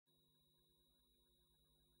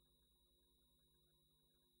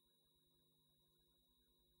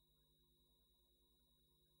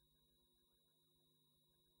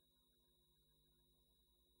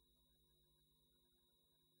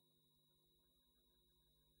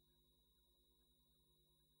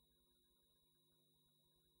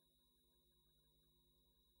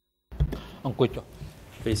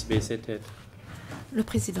Please be seated. Le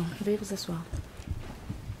président, veuillez vous asseoir.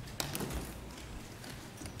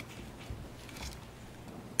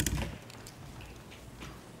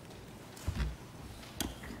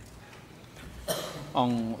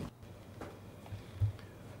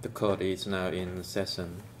 The court is now in session.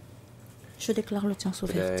 Je déclare l'audience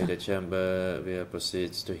ouverte. Today, the chamber will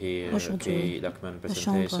proceed to hear key document La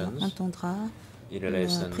Chambre presentations entendra in la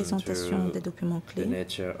relation présentation des to documents the clés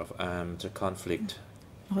nature of armed conflict.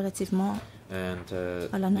 relativement And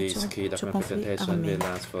à la this nature key du document conflit presentation armé. will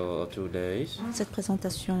last for 2 days. Cette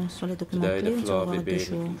présentation sur les documents Today, clés the floor durera will 2 be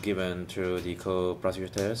jours. given to the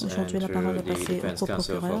co-prosecutors and Aujourd'hui, la to parole est the passée au defense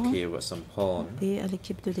counsel for co-procureur Kiev Sampon. et à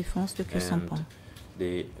l'équipe de défense de Kyosampan. And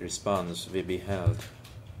the response will be held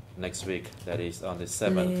next week, that is on the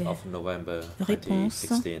 7th of November réponses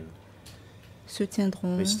 2016. Se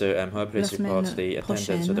tiendront Mr. Amhoy, please la report semaine the attendance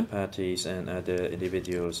of the prochaine, parties and other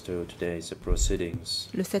individuals to today's proceedings.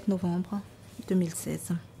 le 7 novembre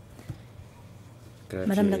 2016. Grazie,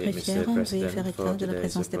 Madame la Mr. greffière, veuillez President, faire état for de la today's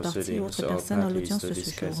présence des parties et proceedings. autres All personnes à parties l'audience to de ce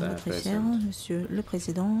discuss jour. La are greffière, present. Monsieur le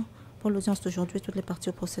Président, pour l'audience d'aujourd'hui, toutes les parties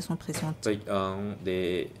au procès sont présentes. Pik Ong,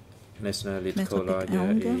 the national lead Maître co-lawyer,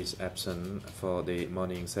 Pik Ong, is absent for the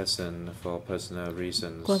morning session for personal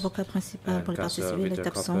reasons. Co-avocat principal pour les parties Counsel civiles est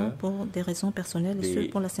Victor absent Copper. pour des raisons personnelles et ce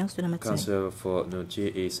pour la séance de la matinée. Counsel for Nunchi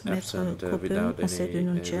is Maître absent Copper, without conseil de any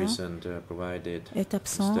Nunchia, reason provided. est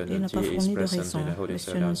absent Mr. et n'a pas Nunchi is fourni de present raison. in the holding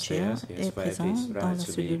Monsieur cell Nunchia downstairs. He has est waived présent his dans right la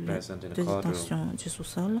to be cellule present in the de courtroom. détention du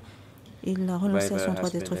sous-sol. Il a renoncé à son Waiver droit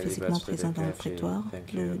has d'être been physiquement delivered to the présent dans le greffier. prétoire.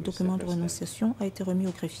 Thank you, Le Mr. document de President. renonciation a été remis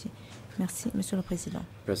au greffier. Merci, Monsieur le Président.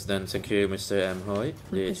 President, thank you, Mr. Amhoy. Le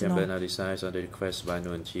The Président. chamber now decides on the request by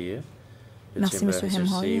Nunchi. The Merci, chamber Monsieur has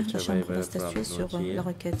Hemhoy. received La a Chambre waiver va statuer from sur Nunchi la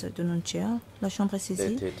requête de Nunchia. La Chambre est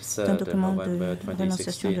saisie dated d'un 3rd document November de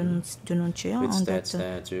renonciation 2016, de Nunchia which en date states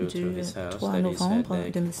that due to du his health, 3 that is novembre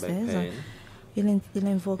headache, 2016. back Il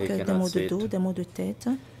invoque He des cannot maux de sit dos, des maux de tête.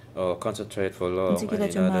 pain, or concentrate for long, Il dit qu'il a and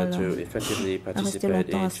du in order mal to effectively à rester participate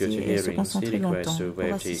longtemps in assis future et se hearings, he concentrer longtemps requests to pour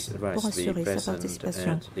waive his right to be assurer sa present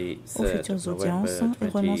participation at the aux 3rd futures audiences. November Il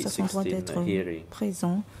renonce à son droit 2016 d'être hearing.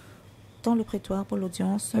 présent dans le prétoire pour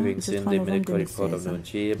l'audience Having du seen 3 the novembre medical report of 2016.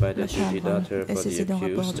 Nunchi by the La duty Chambre doctor est for the saisie d'un rapport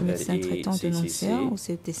accused du at médecin traitant de Nunchia au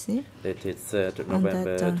ECCC, CTC dated 3rd en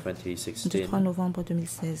November date du 2016, 3 novembre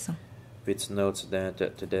 2016. which notes that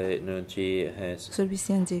today Nunchi has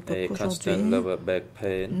Celui-ci indique a constant qu'aujourd'hui, lower back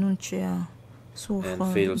pain Nunchia souffre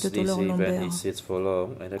and feels de douleurs dizzy when lombaires he sits for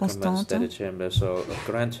long, and recommends constantes that the chamber shall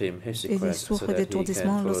grant him his et il request so souffre that he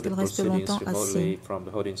d'étourdissement can follow the lorsqu'il reste proceedings longtemps remotely assis. from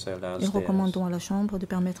the holding cell Et downstairs. recommandons à la Chambre de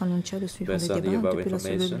permettre à Nunchia de suivre les Based on the débats above depuis la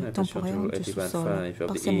information cellule and temporaire pursuant to du sous-sol 81.5 of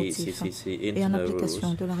par the ces motifs ECCC et en internal application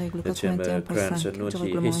rules, de la règle the chamber grants 81.5 du Nunchi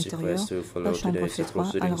règlement his intérieur, request to la follow Chambre today's fait droit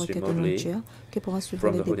à la proceedings requête de remotely Nunchia qui pourra suivre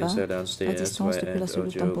from les the holding débats cell à downstairs distance depuis la via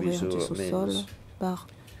cellule temporaire du audiovisual sous-sol means. par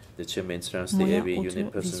The chamber instructs the moyen AV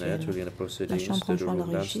unit personnel to lead the La proceedings Chambre to the enjoint la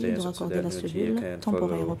room régie de downstairs so raccorder that la Nunchi cellule can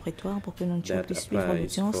temporaire au follow. prétoire pour que Nunchia That puisse suivre applies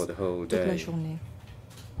l'audience for the whole toute la day. journée.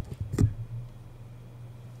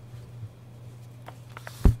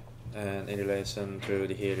 And in relation to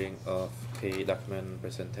the hearing of key document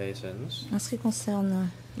presentations, En ce qui concerne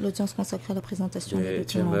l'audience consacrée à la présentation des the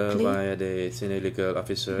documents chamber, clés, via the senior legal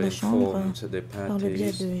officer, La Chambre, informed the par le biais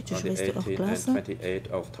parties du on the juriste hors 18th classe, and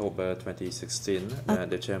 28th of October 2016 a that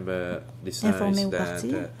the chamber informé decides aux that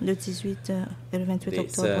parties le 18 et le 28 the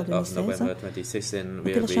octobre 3rd of 2016 November 2016 que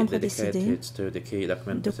will la be Chambre a décidé dedicated to the key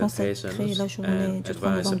document de consacrer presentations la journée and du 3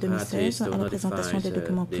 advise the novembre parties 2016 to à la présentation notify des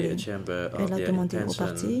documents clés. the chamber of Elle a their demandé aux intention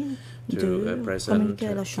parties to de present communiquer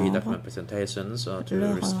à la key Chambre document presentations or to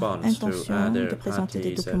leur respond to intention other de présenter des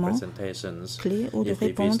parties' documents presentations clés ou de if they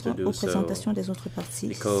wish to répondre do aux so. présentations des autres parties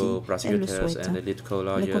The si elles le co-prosecutors souhaitent. and the lead Les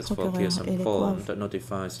co-lawyers for co-procureurs case et les informed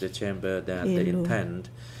notifies the chamber that et they le- intend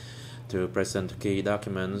to present key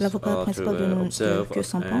documents L'avocat or principal to de observe Kyo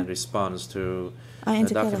Sampan and response to a the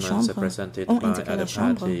indiqué à la documents Chambre, presented ont by indiqué à la other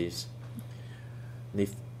Chambre parties.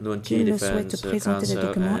 Nunchi qu'ils souhaitent Defense présenter les Counsel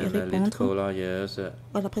documents et and lead répondre co-lawyers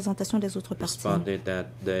à la présentation des autres parties. responded that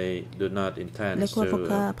they do not intend Les to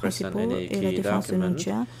co-avocats present principaux any et la key défense de document.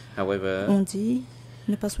 Nunchia However, ont dit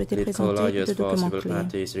ne pas souhaiter lead présenter co-lawyers de for documents civil clés.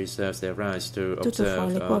 parties reserves their rights to Toutefois, observe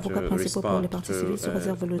les or co-avocats to principaux pour les respond parties civiles se to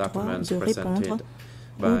réservent le droit documents de répondre presented aux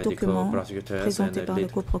by the documents co-prosecutors and présentés the par les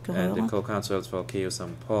lead co-procureurs and the co-counsels for Kyo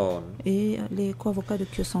Sampon. et les co-avocats de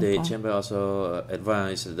Kyo The Sampan. chamber also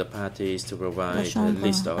advised the parties to La provide a Chambre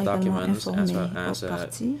list a of également documents as informé well aux as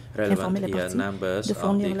parties, relevant informé les year parties numbers de of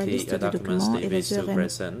fournir the la key liste des documents documents they et wish les to URN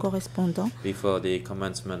present correspondants before the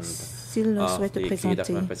commencement s'il souhaite the key présenter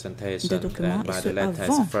document presentation, des documents, then by et the ce latest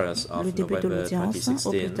avant 1st of le début de November l'audience,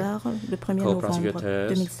 au plus 2016, tard le 1er novembre co-prosecutors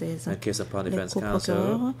 2016. and Case upon Les Defense Council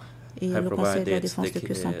coprocureurs et have le Conseil de la provided défense de the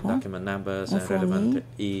Q-Sampon document numbers ont and relevant fourni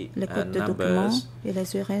E les codes de documents numbers et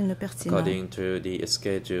les URL pertinents. according to the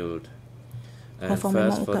scheduled. And Conformément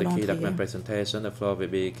first, au for the key calendrier. document presentation, the floor will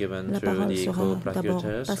be given La to parole the sera d'abord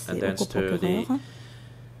co-prosecutors and passée then au to the coprocureur,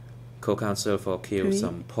 co-counsel for puis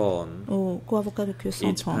Q-Sampon. au co-avocat de Each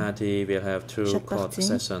Q-Sampon. party will have 2 Chaque court partie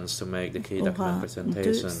sessions to make the key document aura 2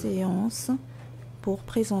 presentation. séances pour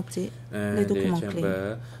présenter les And the documents clés.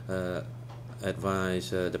 chamber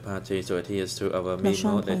advise the parties to adhere to our La memo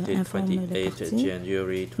Chambre dated informe les 28 parties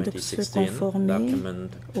January de se 2016, conformer document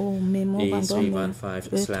au mémorandum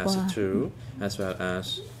E315/2, as well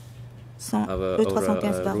as our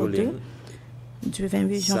E315/2 ruling, du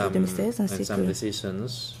 28 janvier 2016, and ainsi some que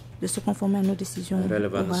decisions de se conformer à nos décisions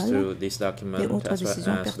relevant orales to this document, et autres as well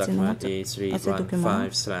décisions as document pertinentes à ce document,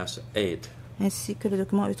 E315/8. ainsi que le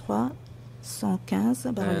document E315/8.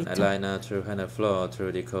 And I'd like now to hand the floor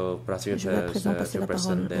to the Je vais à co-prosecutors présent passer to la parole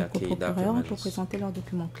present their aux key coprocureurs pour documents. présenter leurs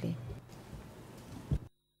documents clés.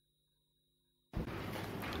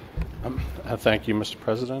 Thank you, Mr.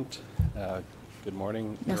 President. Good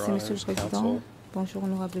morning, Your Merci, Monsieur le Honors, Président. Counsel, Bonjour,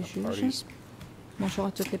 honorables juges. parties. Bonjour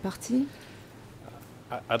à toutes les parties.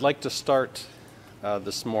 I'd like to start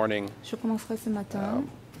this morning Je commencerai ce matin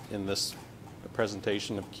in this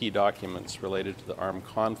presentation of key documents related to the armed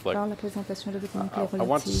conflict. par la présentation des documents clés I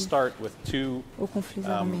want to relatifs start with two aux conflits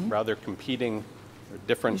armés. rather competing or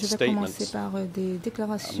different Je vais commencer statements par des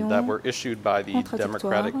déclarations that were issued by the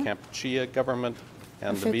contradictoires Democratic Kampuchea government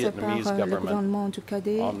and the faites Vietnamese par le government gouvernement du CAD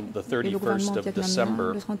on the et le gouvernement 31st of vietnamien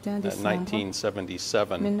December le 31 décembre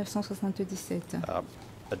 1977. 1977.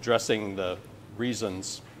 Addressing the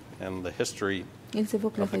reasons and the history Ils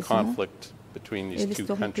évoquent les of the raisons conflict between et these two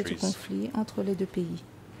l'historique du countries. conflit entre les deux pays.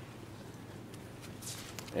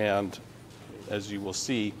 And as you will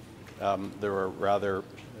see, there are rather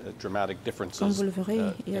dramatic Comme differences vous le verrez,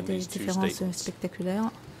 il y a in des these two différences statements.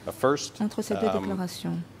 spectaculaires First, entre ces deux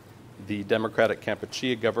déclarations. the Democratic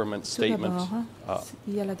Kampuchea government Tout statement d'abord,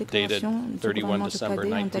 il y a la déclaration du 31 gouvernement du December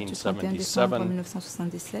CAD en date du 31 décembre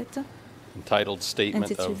 1977, 1977, entitled Statement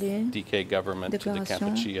of intitulé DK Government to the Déclaration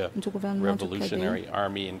Kampuchea du gouvernement du Revolutionary CAD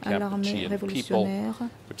Army and à l'armée Kampuchean people, révolutionnaire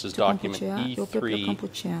which is du document Kampuchea et au peuple E3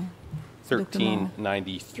 kampuchéen. Document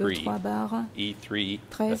 1393. E3 E3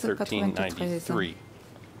 1393. 1393.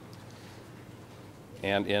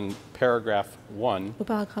 And in paragraph 1 Au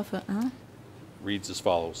paragraphe 1, reads as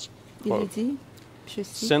follows. il est Quote, dit, je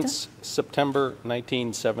cite, Since September depuis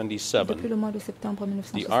 1977, le mois de septembre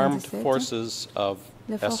the armed 1977, forces of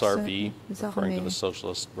les forces SRV, referring to armées the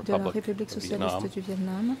Socialist de la Republic République of Vietnam, socialiste du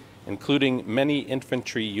Vietnam, including many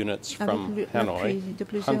infantry units avec from l'appui Hanoi, de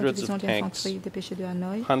plusieurs hundreds divisions of tanks, d'infanterie dépêchées de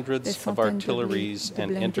Hanoï, des hundreds of centaines artilleries de and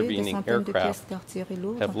blindés, des intervening centaines de pièces aircraft d'artillerie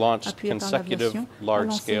lourde have launched appuyées par consecutive l'aviation ont lancé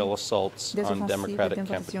large-scale assaults des on offensives democratic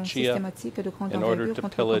d'invasion Kampuchea systématiques de grande in order envergure to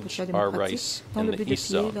contre le pillage Kampuchea our démocratique rice dans in le the but de East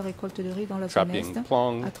piller Zone, la récolte de riz dans la zone trapping Est,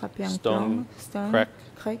 Plong, attraper un Stone, Stone, Krek,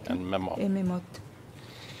 Krek and Memot. et Memot.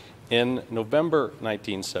 In November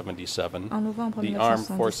 1977, En novembre the armed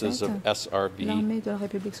forces of 1977, SRV l'armée de la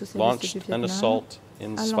République socialiste launched du an Vietnam assault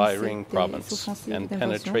in a Svay lancé Rieng des province offensives and d'invasion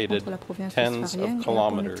penetrated contre la province tens australienne of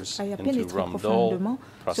kilometers et a into pénétré Rum Dol, profondément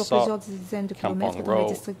sur Prasat, plusieurs dizaines de kilomètres Kampong dans les Ro,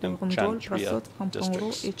 districts de and Rumdol, Chanchria Prasot, Kampong Ro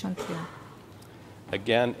districts. et Chanchria.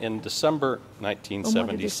 Again, in December Au mois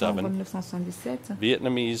de décembre 1977, 1977,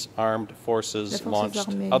 Vietnamese armed les forces forces launched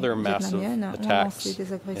armées other massive vietnamiennes ont attacks lancé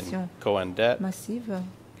des in agressions Coan Det massives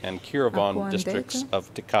and à Kirivon Coan Det districts of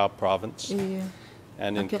Tikal province et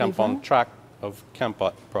and in à Kirivon Kampong Trak of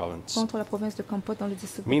Kampot province. contre la province de Kampot dans le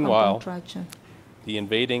district de Meanwhile, Kampong Trach. The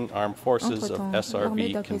invading armed forces of Entre-temps, l'armée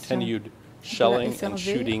SRV d'agression continued de la shelling and SRV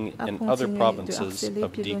shooting a in other continué de provinces harceler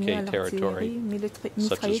of puis de donner à DK l'artillerie, territory, such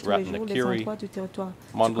mitrailler as tous les jours les Ratanakiri, endroits du territoire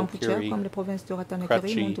du Mondulkiri, Kampuchea, comme les provinces de Ratanakiri,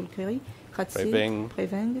 Kratchi, Mondulkiri, Kratchi, Preveng,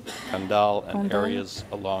 Preveng, Kandal, and Kandal, areas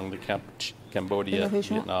along the et la région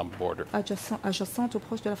Cambodia-Vietnam border. adjacente ou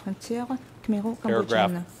proche de la frontière Paragraph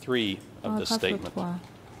khmero-cambodgienne. 3 of the Paragraphe statement. 3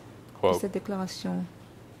 de Quote, cette déclaration.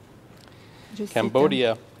 Je cite,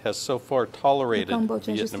 Cambodia has so far le tolerated Cambodge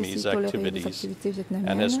a jusqu'ici Vietnamese toléré les activities activités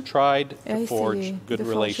and has vietnamiennes tried et a to forge essayé good de forger de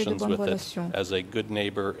relations bonnes with it relations as a good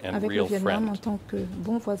neighbor and avec le real Vietnam en friend. tant que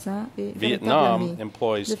bon voisin et véritable Vietnam ami.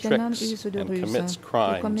 employs Le Vietnam tricks use de and ruses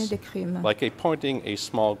commits et commet crimes, des crimes, like appointing a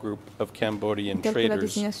small group of Cambodian tels que la traders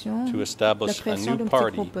désignation, to la establish a création new d'un petit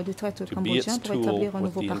party groupe de traîtres to be its cambodgiens pour tool établir un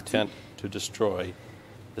with nouveau the parti intent to destroy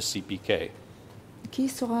the CPK. qui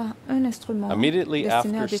sera un instrument Immediately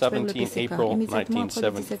destiné à after détruire le 17 PCK. April Immédiatement après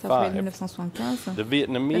le 17 avril 1975, the les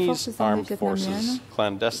Vietnamese forces armées armed forces vietnamiennes ont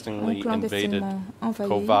clandestinely invaded clandestinement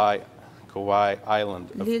envahi Kauai Island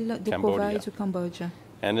of l'île de Kauai Cambodia. du Cambodge.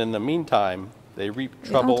 And in the meantime, they reaped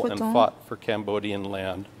trouble and entre-temps, fought for Cambodian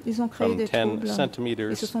land Ils ont créé from des 10 troubles et se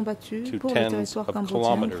centimeters sont battus to pour le tens territoire of cambodgien,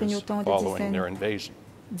 kilometers grignotant des following their dizaines, invasion.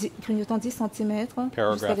 grignotant 10 cm jusqu'à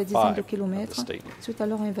Paragraph des dizaines 5 de of the kilomètres statement. suite à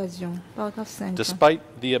leur invasion. Paragraphe 5. Despite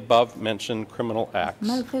the above-mentioned criminal acts,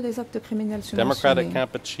 Malgré les actes criminels Democratic subventionnés,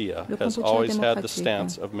 Kampuchea le has Kampuchea always had the démocratique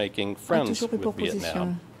stance of making a friends toujours eu with pour position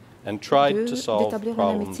Vietnam and tried to solve d'établir une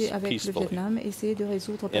problems amitié avec le peacefully. Vietnam et essayer de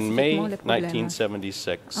résoudre In May pacifiquement les problèmes.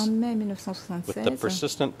 1976, En mai with the 1976,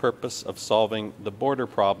 persistent purpose of solving the border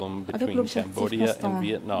problem avec between l'objectif Cambodia constant and de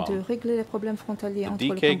Vietnam, régler les problèmes frontaliers the entre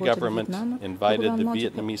le DK Cambodge et le government Vietnam, le invited the gouvernement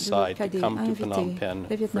Vietnamese du side to KD a come to invité Phnom Penh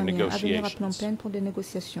les for Vietnamiens à venir à Phnom negotiations. Penh pour des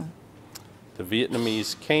négociations. The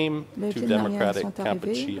Vietnamese came Les to Vietnamiens Democratic sont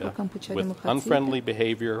arrivés au Kampuchea Kampuchea with démocratique unfriendly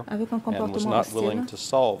behavior avec un and was comportement not hostile willing to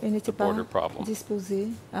solve et the n'étaient pas border problem. disposés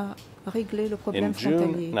à régler le In problème June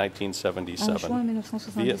frontalier. En 1977, juin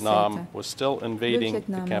 1977, Vietnam was still invading the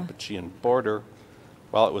Vietnam Kampuchean border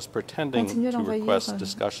while it was pretending continuait to d'envahir request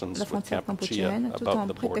discussions la with frontière Kampuchea cambodgienne tout about en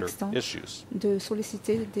the border prétextant issues. de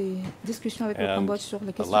solliciter des discussions avec le And Cambodge sur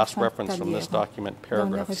les the questions last reference from this frontalières. document,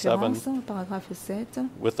 Dernière paragraph 7, référence, paragraphe 7,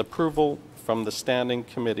 with approval from the Standing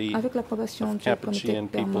Committee avec l'approbation of du comité Kampuchean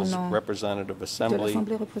People's permanent Representative de Assembly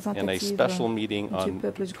l'Assemblée in a représentative special meeting du on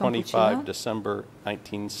peuple du 25 Kampuchea, December dans le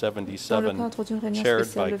 1977, cadre d'une réunion chaired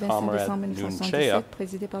spéciale by le 25 Comrade décembre Noon 1977, Chea,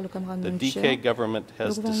 présidée par le camarade the Noon DK Chea, government has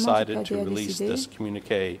le gouvernement decided du to KD a release décidé this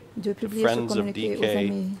communiqué de to publier ce friends of communiqué aux DK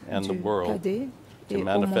amis and the du world KD to et au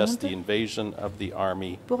manifest the monde invasion of the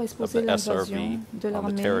army pour of exposer the l'invasion SRV de on the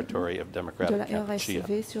l'armée territory of de Democratic la Kampuchea.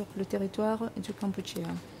 RSV sur le territoire du Kampuchea.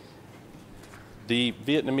 The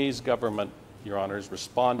Vietnamese government, Your Honors,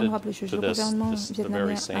 responded Honorable juge, to le this gouvernement the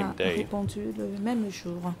very vietnamien same a day. répondu le même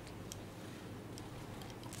jour.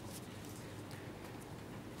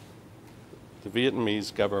 The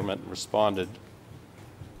Vietnamese government responded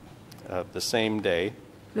the same day,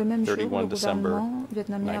 Le même jour, 31 le December gouvernement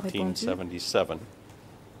vietnamien a répondu 1977,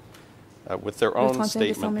 with their le own 31 décembre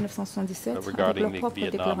statement 1977 avec regarding leur the propre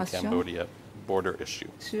déclaration Vietnam-Cambodia border issue.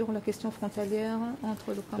 sur la question frontalière entre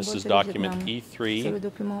le This Cambodge is et le document Vietnam. C'est le E3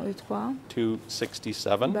 document E3,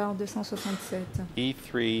 267, barre 267.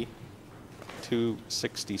 E3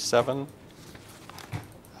 267,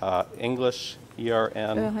 English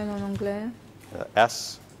ERN ERN en anglais,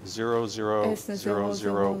 S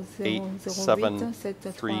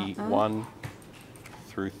 00087331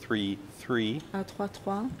 through 33,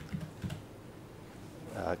 A33,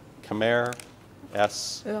 Khmer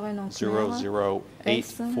S ERN en khmer,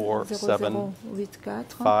 S 00847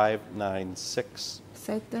 0084 596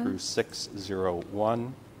 7 through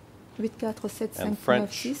 601, 847 and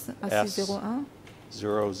French 596 à S 601 et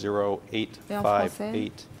en 00858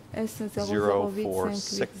 français S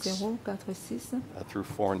 00858046 through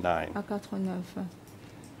 49. à 49.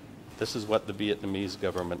 This is what the Vietnamese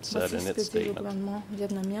government said Voici in ce its que dit le statement. gouvernement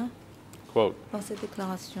vietnamien Quote, dans cette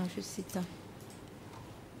déclaration, je cite.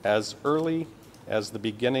 as early as the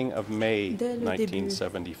beginning of May Dès le début, en mai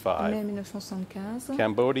 1975, 1975,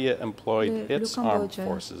 Cambodia employed le its armed Cambodge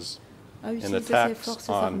forces a in utilisé ses attacks forces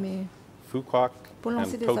on armées Phu Quoc pour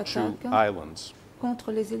lancer and des To Chu attaques Islands,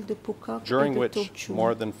 contre les îles de Phuoc et during de which To Chu.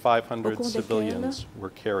 more than 500 Au cours civilians were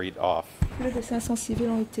carried off, Plus de 500 civils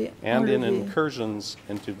ont été and in enlevés incursions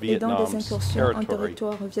into et dans des Vietnam's incursions en territory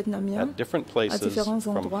territoire vietnamien at different places différents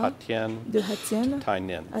from endroits, Ha Tien de Ha Tien to Tai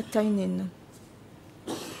Ninh. à Tai Ninh.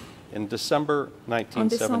 In December En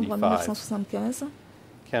décembre 1975, 1975,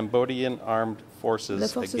 Cambodian armed les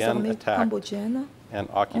forces forces again armées attacked cambodgiennes and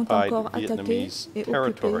ont occupied encore attaqué Vietnamese et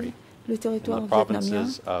territory occupé le in territoire the vietnamien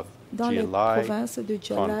provinces of dans les Gia Lai, provinces de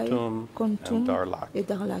Gia Lai, Kon Kon Tum, and Tum Darlak. et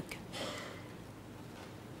Darlak.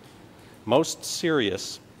 Most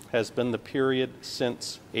serious has been the period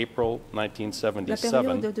since April La période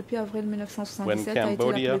 1977, depuis avril when 1977 a été la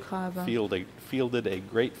Cambodia plus grave. fielded a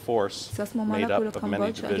great force C'est à ce made moment-là que le up of many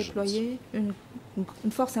Cambodge a divisions. déployé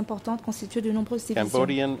une force importante constituée de nombreuses divisions.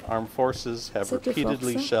 Cambodian armed forces have Cette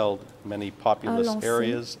repeatedly force shelled many populous lancé,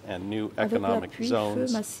 areas and new avec economic l'appui feu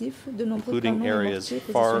zones, massif de nombreux including canons et areas mortiers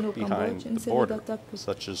far positionnés au behind Cambodge, une the série border, d'attaques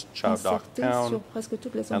such as Chao Doc concertées sur Town presque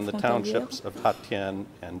toutes les zones and the frontalières townships of Ha Tien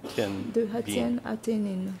and Tin de Ha Tien Bien. à Tay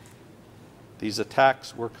Ninh. These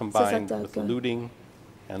attacks were combined with attaques looting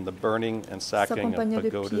and the burning and sacking of s'accompagnaient de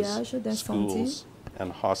pagodas, pillages, d'incendies, schools, and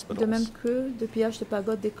de même hospitals. que de pillages de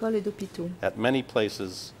pagodes, d'écoles et d'hôpitaux. At many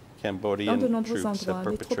places, Dans de Cambodian nombreux troops have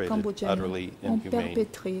endroits, les troupes perpetrated cambodgiennes utterly ont inhumane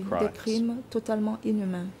perpétré des crimes. crimes totalement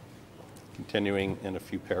inhumains. Continuing in a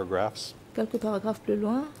few paragraphs. Quelques paragraphes plus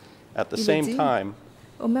loin, At the il est same dit, time,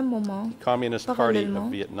 au même moment, the Communist Party parallèlement,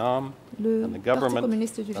 of Vietnam le and the Parti government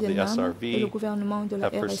communiste du of the Vietnam et le SRV gouvernement de la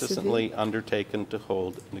have RSV persistently undertaken to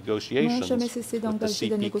hold n'ont negotiations jamais cessé with the d'engager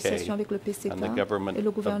des négociations CPK avec le PCK and the government et le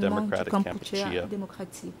of gouvernement du Democratic Kampuchea Kampuchea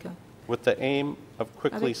démocratique, with the aim of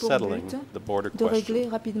quickly avec pour settling but the border de régler question.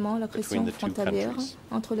 rapidement la question between the two frontalière countries.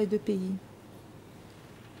 entre les deux pays.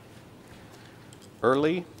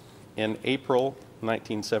 Early in April Début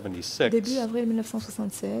 1976, avril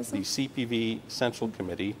 1976, the CPV Central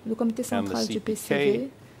Committee le comité and the central du CPK PCV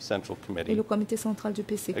Central et Committee le comité central du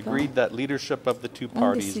PCK agreed that leadership of the two ont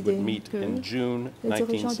parties décidé would meet que in June les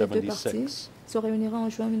dirigeants des deux parties 1976. se réuniraient en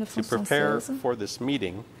juin To prepare 1976 for this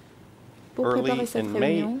meeting, pour early préparer cette in May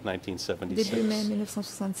réunion. Début mai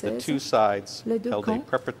 1976, the 1976, two sides les deux held a camps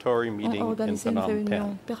preparatory ont meeting in organisé une Phnom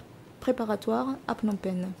réunion Penh. préparatoire à Phnom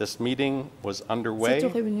Penh. This meeting was underway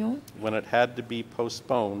Cette réunion when it had to be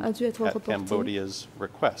postponed a dû être at reportée Cambodia's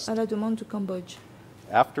request. à la demande du Cambodge.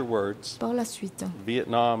 Afterwards, Par la suite,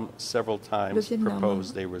 Vietnam several le times Vietnam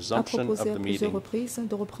proposed a a resumption of proposé à the plusieurs meeting, reprises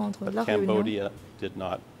de reprendre but la réunion, Cambodia did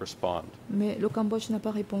not respond. mais le Cambodge n'a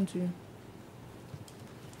pas répondu.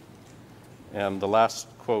 And the last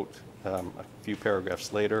quote, a few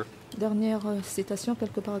paragraphs later, Dernière citation,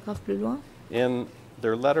 quelques paragraphes plus loin. in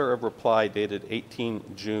their letter of reply dated 18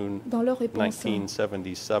 June Dans leur réponse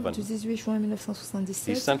 1977, du 18 juin the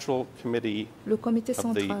 1977, Central Committee le comité of the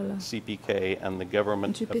central CPK and the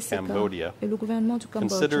government du of PCK Cambodia et le gouvernement du Cambodge,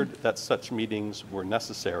 considered that such meetings were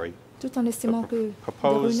necessary, tout en estimant que des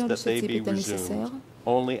proposed réunions de that ce they type be étaient nécessaires, resumed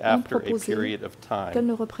only ont after a proposé period of qu'elles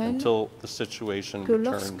ne time reprennent until the situation que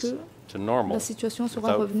returns lorsque to normal la situation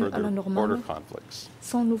sera without revenue à further la border normale conflicts.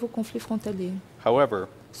 sans nouveau conflit frontalier. However,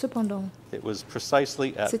 Cependant, it was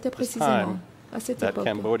precisely at c'était this précisément time à cette that époque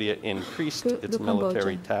Cambodia increased que its le Cambodge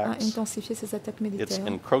military a tax, intensifié ses attaques its militaires,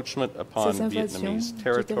 encroachment upon ses invasions Vietnamese du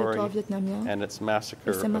territory, territoire vietnamien and its et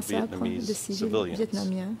massacre ses of massacres de Vietnamese civils civilians,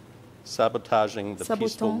 vietnamiens, sabotaging the peaceful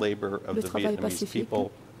sabotant labor of le the travail Vietnamese pacifique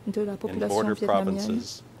people de la in population border vietnamienne,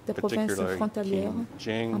 provinces, des provinces particularly frontalières, Kim en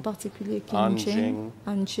Jing, particulier An Kim Giang,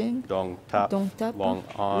 An Giang, Dong Tap, Dong Tap, Long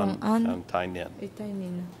An, Long An and Tai Ninh. et Tay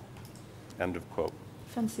Ninh. End of quote.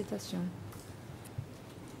 Fin de citation.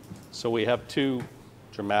 So we have two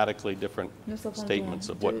dramatically different Nous avons statements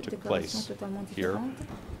of deux what took déclarations place totalement here.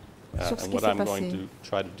 différentes sur ce And qui what s'est I'm going passé. to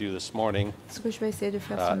try to do this morning Ce que je vais essayer de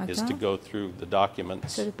faire ce is to matin, go through the documents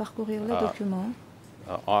c'est de parcourir les documents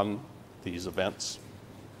on these events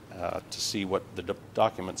to see what the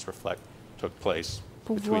documents reflect took place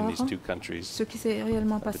pour between voir these two countries ce qui s'est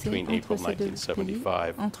réellement passé between entre April ces deux pays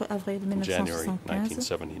 1975 entre avril and January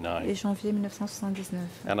 1975 et 1979. janvier 1979.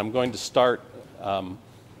 And I'm going to start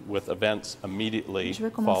with events immediately Je vais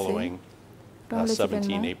commencer following par les 17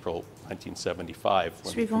 événements April 1975 when the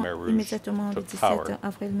suivant Khmer Rouge immédiatement le took 17 power.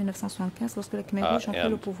 avril 1975 lorsque les Khmer Rouges ont pris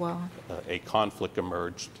le and pouvoir. A conflict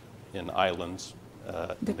emerged in islands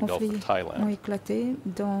Des in the Gulf conflits of ont Thailand. éclaté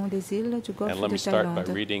dans les îles du golfe And let de me start by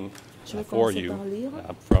Thaïlande. reading Je vais for commencer you par lire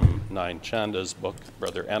from Nine Chanda's book,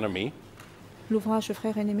 Brother Enemy. l'ouvrage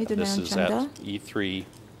Frère ennemi de This Nyan is Chanda, at E3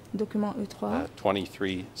 document E3,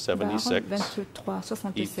 2376,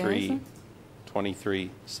 2376, E3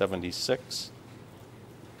 2376,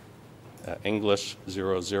 English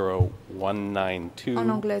 00192, en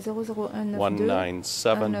anglais 00192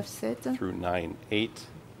 197 197 through 98,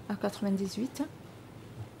 à 98,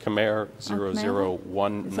 Khmer en Khmer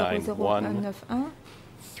 00191 00191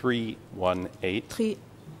 318,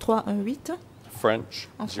 318, French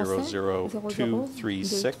en français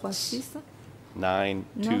 00236 00236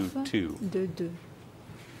 922. 922.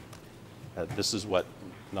 This is what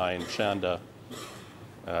Nyan Chanda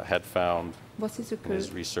had found Voici ce in que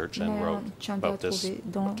his research and Nyan wrote Chanda a about this, trouvé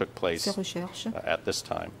dans what took place ses recherches at this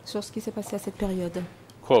time. sur ce qui s'est passé à cette période.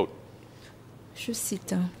 Quote, Je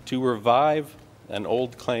cite, to revive an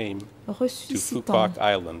old claim to ressuscitant Phuoc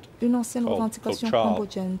Island, une ancienne called revendication Kochal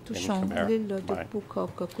cambodgienne touchant in Khmer. l'île de Right.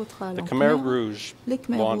 Phuoc, Kotral the en Khmer Khmer, Rouge les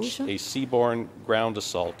Khmer launched Rouges a seaborne ground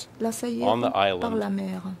assault l'assaillirent on the par island la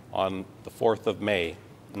mer. on the 4th of May,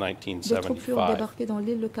 Des troupes furent 1975. débarquées dans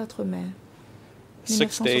l'île le 4 mai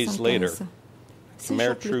 6 days later, 1975. 6 Khmer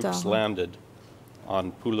jours plus troops tard, landed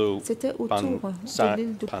on Pulu c'était autour de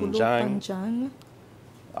l'île de Pulo Panjang Panjang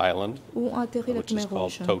Island, où ont atterri les which is Khmer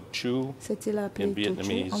called Rouges. To Chu, Cette île appelée in Tochu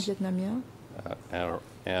Vietnamese. en vietnamien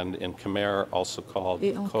and in Khmer also called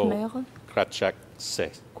et en Ko Khmer Kratchak Se.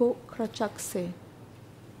 Ko Kratchak Se.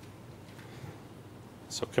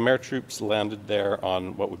 So Khmer troops landed there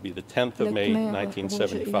on what would be the 10th of Les May, Khmers rouges ayant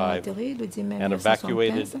 1975, atterri le 10 mai and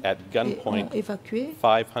evacuated 1975 at et gunpoint ont évacué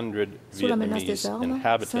 500 sous la menace des Vietnamese armes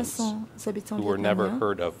inhabitants 500 habitants who were never vietnamiens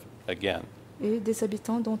heard of again. et des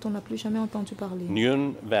habitants dont on n'a plus jamais entendu parler.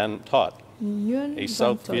 Nguyen Van Tot, Nguyen a Van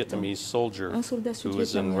South Tot, Vietnamese soldier un soldat who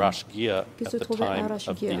was in sud-vietnamien Rosh Gia qui at se the trouvait à time of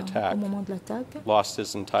Rashgia the attack, au moment de l'attaque, lost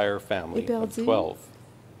his entire family Et of perdit 12.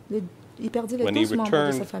 il perdit les When he 12 membres de sa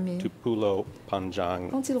returned famille. to Pulo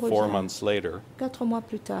Panjang Quand il 4 revient, months later, 4 mois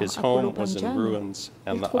plus tard, his à Pulo home was in Panjang, ruins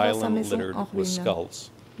and il the trouva sa island maison littered en with ruine.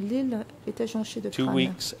 skulls. L'île était jonchée de 2 crânes.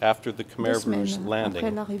 weeks after the 2 Khmer Rouge semaines après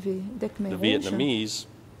landing, l'arrivée des Khmer the rouges, Vietnamese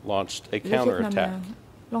launched a les counterattack, Vietnamiens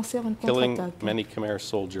lancèrent une killing contre-attaque many Khmer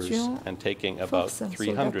soldiers tuant and taking about force soldats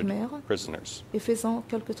 300 khmers prisoners. et faisant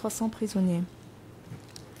quelques 300 prisonniers.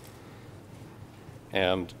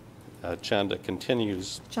 And Chanda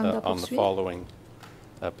continues Chanda on the poursuit. following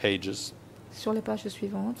pages, Sur les pages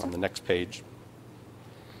suivantes, on the next page.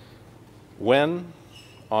 When,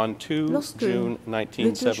 on 2 lorsque, June le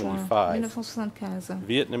 2 juin 1975, 1975,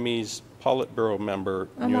 Vietnamese Politburo member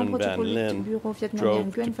un Nguyen membre du Van Linh Politburo vietnamien,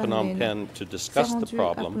 drove to Nguyen Van Phnom Linh, Penh to s'est discuss the rendu à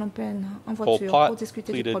problem Phnom Penh en Pol voiture Pot pour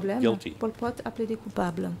discuter du pleaded problème. guilty. Pol Pot a plaidé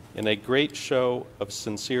coupable. in a great show of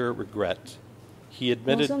sincere regret. He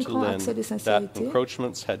admitted Dans un to grand Lin accès de that sincérité,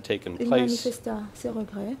 encroachments had taken Il place, manifesta ses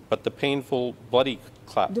regrets. but the painful bloody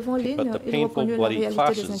Devant Lin, il reconnut la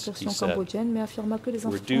réalité des incursions cambodgiennes, mais affirma que les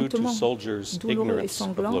were due to affrontements soldiers' douloureux et ignorance of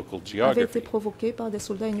sanglants local avaient été geography. provoqués par des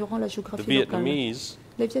soldats ignorant la The géographie locale. Vietnamese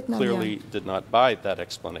Les Vietnamiens clearly did not buy that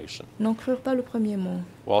explanation. n'en crurent pas le premier mot.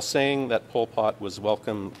 While saying that Pol Pot was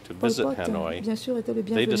welcome to Pol visit Pot, Hanoi, bien sûr, était le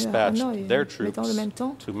they bienvenu à dispatched Hanoï, their mais dans le troops même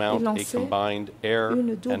temps, to ils mount a lançaient combined air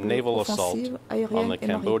une and double naval assault offensive on aérienne the et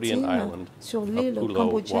Cambodian maritime island sur of l'île Pulo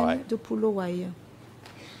cambodgienne Wai. de Pulo Wai.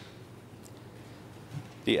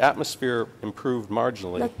 The atmosphere improved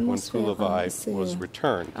marginally when L'atmosphère Pulavai s'est was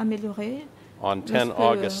returned. améliorée On 10 lorsque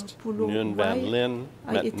August, Pulo Nguyen Van Wai Linh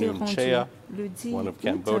a met été Nguyen rendu. Chea, Le 10 one of août,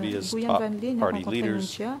 Cambodia's Nguyen top Van Linh a party rencontré Nguyen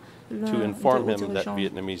leaders, Chea, to l'un inform des him that dirigeants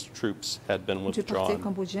Vietnamese troops had been du parti withdrawn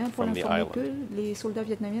cambodgien pour from the l'informer island. que les soldats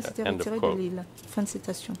vietnamiens s'étaient End of retirés de quote. l'île. Fin de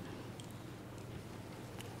citation.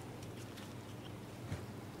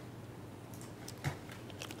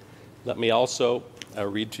 Let me also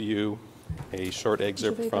read to you a short Je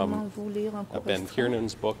excerpt vais également from vous lire un court Ben extrait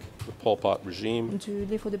Kiernan's book, The Pol Pot Regime, du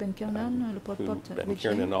livre de Ben Kiernan, le Pol who Pot Ben Régime,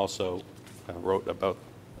 Kiernan also wrote about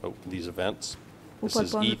these events. où This Pol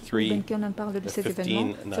is Pot E3 Ben Kiernan parle de ces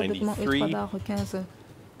événements. C'est le document 1593,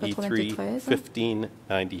 E3/1593, E3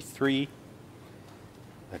 1593,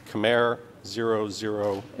 Khmer Khmer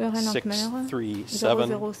 00637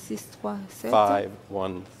 00637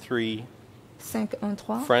 513,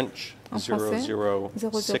 513, French en français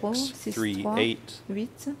 00638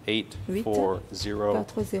 8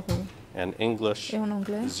 840, 40 and English et en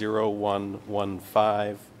anglais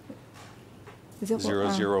 0115 0115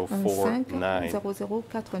 0049,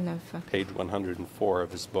 0049, page 104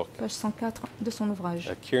 of his book. page 104 de son ouvrage.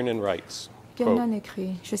 Kiernan writes, Kiernan quote,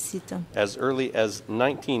 écrit, je cite, as early as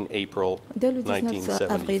 19 April dès le 19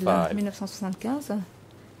 avril 1975, 1975,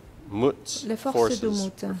 Moot's les forces de forces,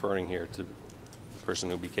 Moot, referring here to the person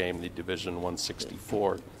who became the Division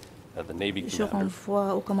 164, the Navy je commander,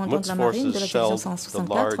 renvoie au commandant Moot's de la marine de forces la division shelled the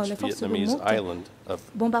 164, large les forces de Vietnamese Moot island of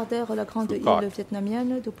bombardèrent la grande Phuoc. île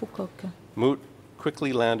vietnamienne de Phuoc. Moot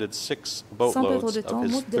quickly landed 6 Sans perdre boatloads de temps, of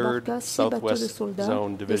his Moot 3rd débarqua 6 bateaux de Southwest soldats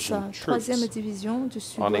Zone de sa Division 3e troops division du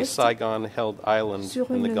on a sud-ouest Saigon-held island sur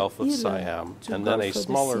in the une Gulf of île Siam, du and then a golfe de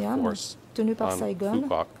smaller Siam, force tenue par on Saigon,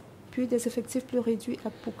 Phuoc. puis des effectifs plus réduits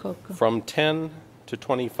à Phuoc. From 10 to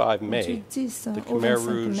 25 Du May, 10 the au Khmer 25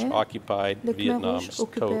 Rouge mai, occupied les Khmer Vietnam's rouges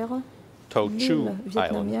occupèrent To Chu l'île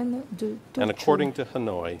Island, vietnamienne de and To according Chu. to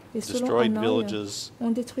Hanoi, Et selon destroyed Hanoï, villages,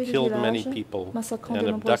 on détruit les killed many villages, people, massacrant de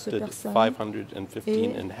and nombreuses abducted personnes 515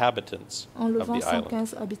 et inhabitants of enlevant the island.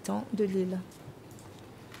 115 habitants de l'île.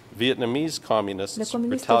 Vietnamese Les communists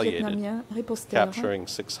communistes retaliated, vietnamiens ripostèrent, capturing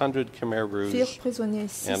 600 Khmer firent Rouge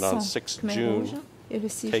prisonniers and on 600 6 Khmer June, rouges et le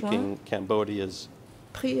 6 juin taking Cambodia's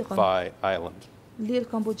prirent Vai Island. l'île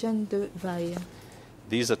cambodgienne de Vai.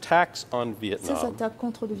 These attacks on Ces Vietnam attaques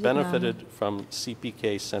contre le Vietnam benefited from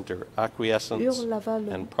CPK Center acquiescence eurent l'aval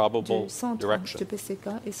and probable du centre direction. du PCK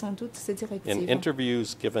et sans doute ses In directives.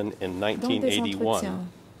 interviews given in Dans des 1981, entretiens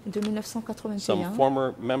de some 1981,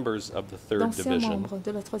 former members of the 3rd d'anciens Division, membres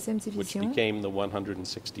de la 3e which division, became the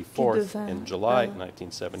 164th devint in July la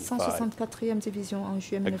 1975, 164e division en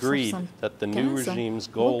juillet agreed 1975, that the new regime's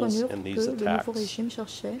goals reconnurent in que these le nouveau attacks régime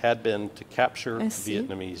cherchait had been to capture ainsi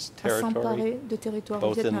Vietnamese à territory s'emparer de territoires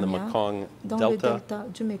both in the vietnamiens Mekong dans le Delta delta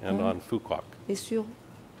du and Mekong on Phuoc. et sur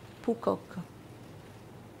Phuoc.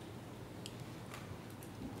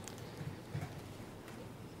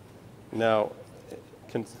 Now,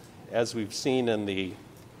 as we've seen in the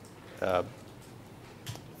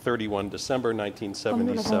 31 December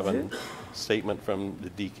 1977 statement from the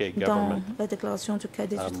DK government, la déclaration du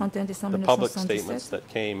Cadet du 31 décembre the public statements 1977, that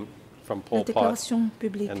came from la Pol Pot déclaration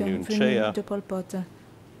publique and venue Nuon Chea de Pol Pot,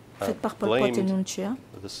 faite par Pol Pot et blamed Nuon Chea,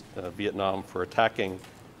 Vietnam for attacking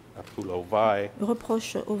Pulo Vai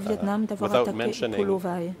reproche au Vietnam d'avoir without attaqué mentioning Pulo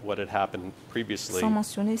Vai, what had happened previously sans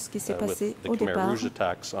mentionner ce qui s'est with passé the au Khmer départ Rouge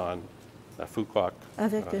attacks on Phu Quoc,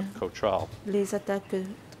 avec Co Trall. les attaques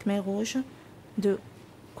Khmer Rouge de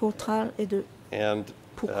Co Trall et de And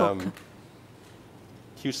Phu Quoc.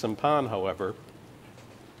 Khieu Samphan, however,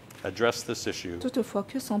 addressed this issue Toutefois,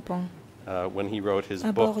 Khieu Samphan when he wrote his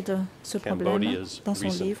book, aborde ce problème Cambodia's dans son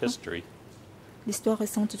Recent livre, History. L'histoire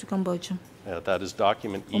récente du Cambodge. That is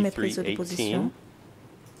document Aux méprises de E318. l'opposition.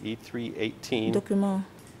 E318, Document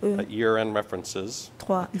year-end references.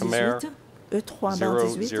 E318,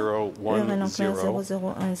 E3-18, URL enclair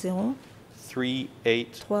 0010,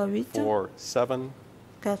 3847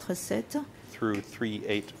 47, through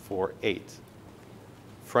 3848.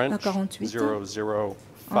 French 48,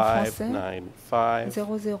 00595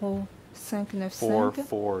 00595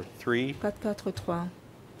 443, 443.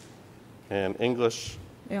 and English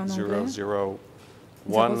Et en anglais,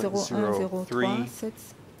 00103 758.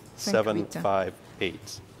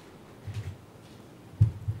 758.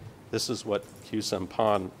 This is what Khieu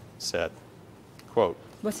Samphan said, quote,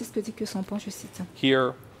 Voici ce que dit Khieu Samphan, je cite.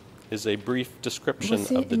 "Here is a brief description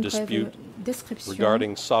Voici of the une dispute brève description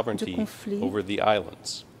regarding du sovereignty conflit over the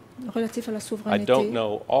islands. relatif à la I souveraineté don't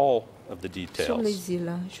know all of the sur details, les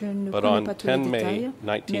îles. Je ne but connais on pas tous les 10 May détails,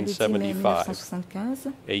 mais le 10 mai 1975,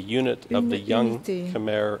 a unit of the Une young unité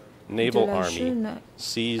Khmer Naval la Army jeune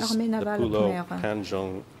seized armée the navale Pulo khmer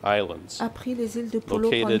Panjung Islands, a pris les îles de Pulo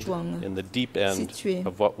located Panjung, in the deep end situées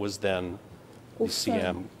of what was then au the fond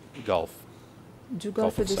Siam Gulf. du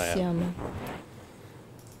golfe de Siam.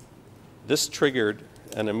 This triggered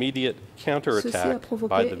an immediate Ceci a counterattack by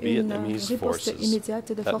provoqué the une Vietnamese riposte forces immédiate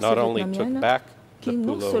des that forces not only took vietnamiennes back the qui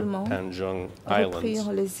non Pulo seulement Panjung Islands,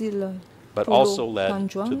 reprirent les îles but Pulo also led to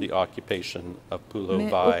Panjung, the occupation of Pulo mais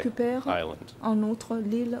Vai occupèrent Island. en outre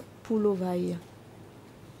l'île Pulo Vai.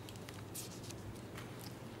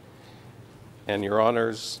 And Your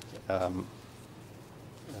Honors,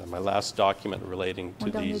 my last document relating Mon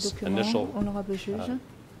to dernier these document, initial honorable juge,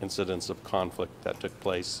 incidents of conflict that took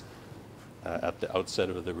place at the outset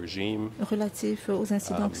of the regime. relatif aux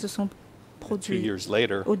incidents qui se sont 2 produits years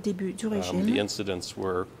later, au début du the régime. incidents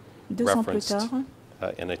were 2 ans plus referenced tard,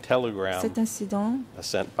 in a telegram cet incident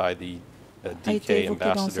sent by the a été DK évoqué dans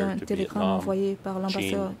ambassador un to télégramme Vietnam, envoyé par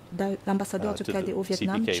l'ambassadeur du to Cadet au the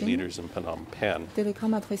Vietnam, CPK Chin, leaders in Phnom Penh.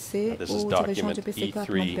 télégramme adressé This is aux dirigeants document du PCK à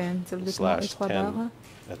Phnom Penh. C'est le document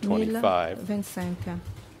E3-1025.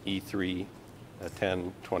 E3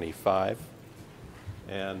 1025.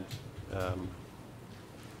 And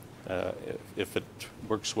if it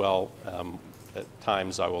works well, at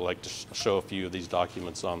times I would like to show a few of these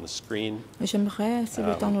documents on the screen. J'aimerais, si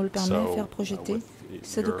le temps nous le permet, faire projeter with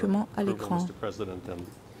ces your documents à approval, l'écran. Mr. President, and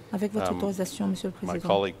Avec votre autorisation, Monsieur le my Président.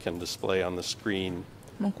 colleague can display on the screen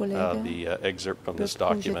Mon collègue the excerpt from peut this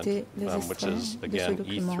document, projeter les which extraits is de ce again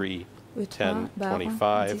document. E3 E3-1025.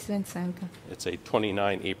 1025. It's a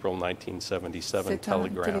 29 April 1977 C'est un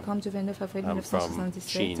telegram télégramme du 29 avril from 1977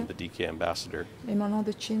 Chin, the DK ambassador. émanant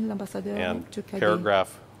de Chin, l'ambassadeur And du Cadet.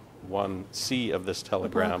 paragraph 1C of this Le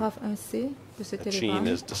telegram, paragraphe 1C de ce Chin télégramme,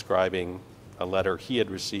 is describing a letter he had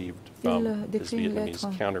received from il his décrit une Vietnamese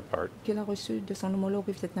lettre counterpart. qu'il a reçue de son homologue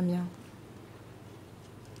vietnamien.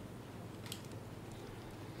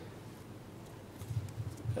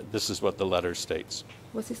 This is what the letter states.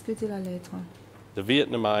 Voici ce que dit la lettre. The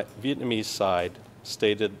Vietnamese side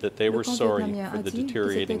stated that they Le were camp sorry vietnamien for a the dit qu'ils étaient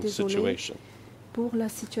deteriorating désolés situation. pour la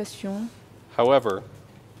situation However,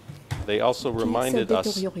 they also qui s'est reminded us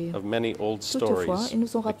détériorée. of many old Toutefois, stories ils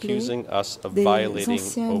nous ont rappelé accusing us of des violating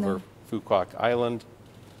anciennes over Phu Quoc Island,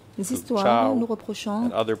 les Phu histoires Chau, nous reprochant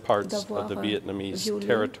and other parts d'avoir of the Vietnamese violé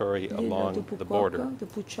territory l'île along de the Phu border, Quoc, de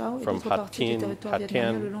Phu Chau et from d'autres parties du Hat territoire Tien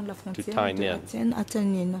vietnamien le long de la to frontière Tai de Ninh, Hat Tien à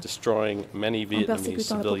Thanh Ninh, destroying many Vietnamese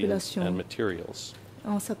persécutant la civilians population. and materials,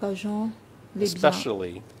 en saccageant les biens,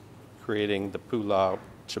 especially creating the Pulau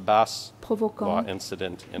Chabas provoquant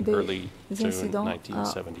incident in des early June incidents à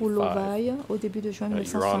 1975. Pulovai au début de juin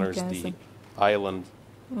Your Honors, 1975. the island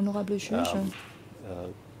Honorable juge,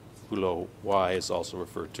 Pulo Wai is also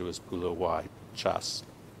referred to as Pulo Wai Chas.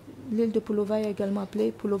 L'île de Pulovai est également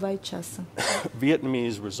appelée Pulovai Chas.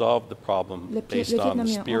 Vietnamese resolved the problem based on the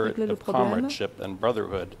spirit of comradeship and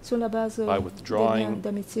brotherhood sur la base by des withdrawing liens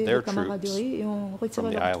d'amitié et their de camaraderie et ont from retiré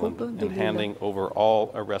the leurs island troupes de and l'île handing over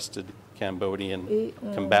all arrested Cambodian et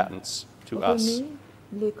ont combatants to us. remis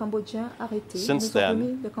les Cambodgiens arrêtés. Since Nous ont remis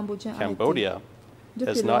then, les Cambodgiens Cambodia arrêtés.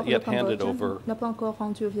 has Depuis not lors, le yet handed Cambodge over n'a pas encore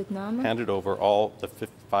rendu au Vietnam handed over all the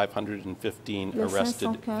 515 les arrested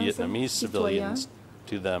 515 Vietnamese citoyens civilians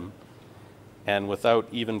to them, and without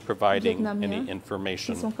even providing vietnamiens any qui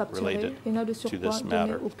information sont capturés related et n'a de to surcroît this donné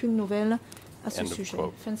matter. aucune nouvelle à ce End of sujet.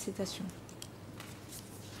 quote. Fin de citation.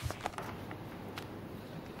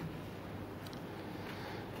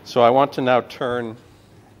 So I want to now turn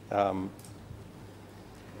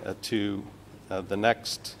to the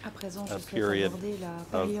next À présent, je souhaite period aborder la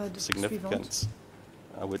of période suivante, significance,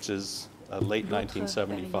 which is late L'autre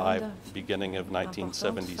 1975, période beginning of importante, fin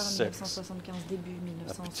 1976, 1975, début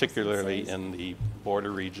particularly 1976, in the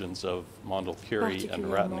border regions of Mondulkiri and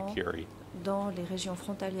Ratanakiri. dans les régions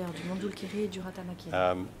frontalières du Mondulkiri et du Ratanakiri.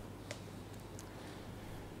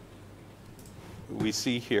 We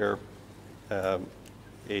see here a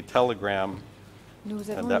telegram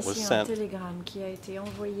Nous avons that was ici un sent télégramme qui a été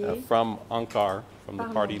envoyé from Ankar, from the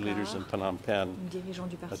par party l'Ankar, leaders in Phnom Penh, dirigeant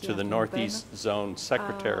du parti to the à Phnom Northeast Penh, Zone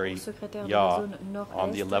Secretary au secrétaire de la Ya zone nord-est,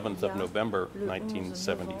 on the 11th of Ya, November le 11 novembre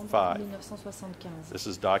 1975. 1975. This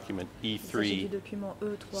is document Il s'agit du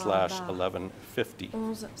E3/1150.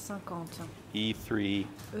 document E3/1150.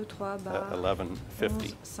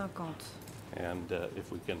 E3/1150. And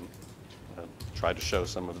if we can try to show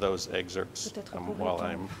some of those excerpts while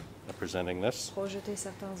I'm presenting this. Projeter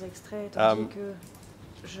certains extraits tandis que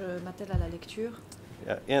je m'attelle à la lecture.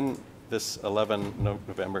 In this 11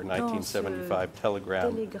 November 1975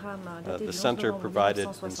 telegram, the center provided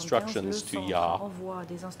instructions to Ya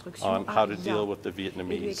on how to deal with the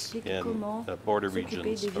Vietnamese in the border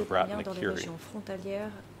regions of Ratanakiri.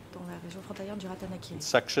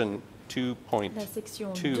 Section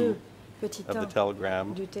 2.2 of the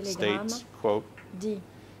telegram states, quote,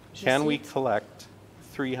 "Can we collect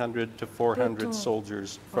 300 to 400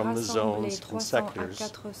 soldiers from the zones and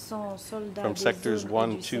sectors, from sectors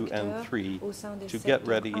 1, 2, and 3, to get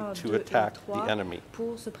ready to attack the enemy?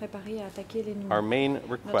 Our main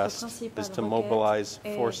request is to mobilize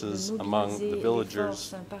forces among the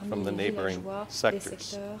villagers from the neighboring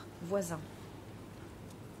sectors."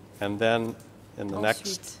 And then in the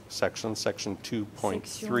next section, section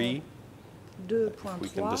 2.3, we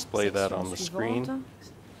can display that on the screen.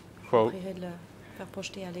 Quote,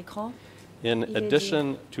 "In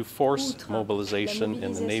addition to forced mobilization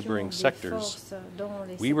in the neighboring sectors,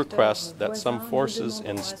 we request that some forces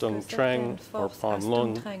in Stung Treng or Pon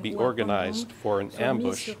Lung be organized for an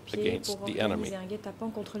ambush against the enemy.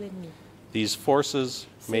 These forces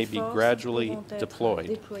may be gradually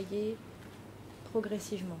deployed."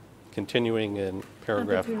 Continuing in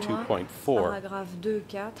paragraph 2.4,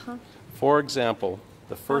 "For example,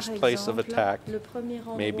 the first place of attack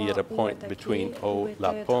may be at a point between O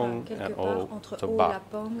Lapong and O Toba.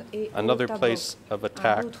 Another place of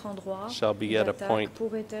attack shall be at a point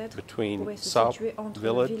between Saup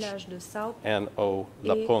village and O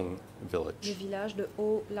Lapong village."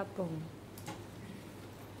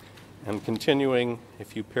 And continuing a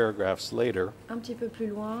few paragraphs later,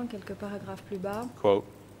 quote,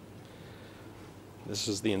 this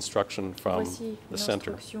is the instruction from the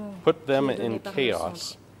center. "Put them in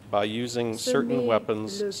chaos by using certain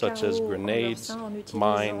weapons such as grenades,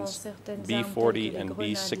 mines, B-40 and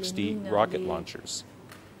B-60 rocket launchers.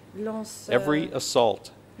 Every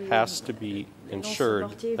assault has to be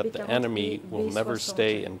ensured that the enemy will never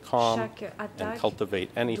stay in calm and cultivate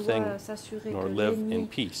anything, nor live in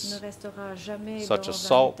peace. Such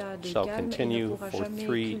assault shall continue for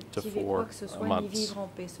 3 to 4 months."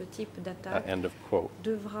 End of quote.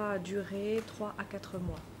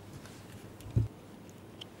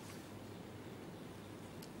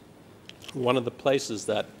 One of the places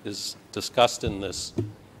that is discussed in this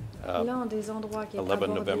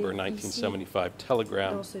 11 November 1975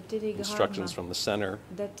 telegram, instructions from the center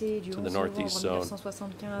to the Northeast Zone,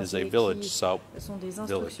 is a village, Saup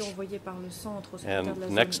village. And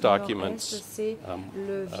the next documents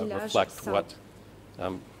reflect what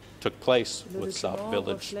took place with Saup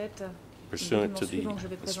village pursuant to the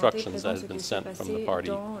instructions that had been sent from the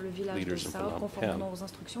party leaders in Phnom Penh.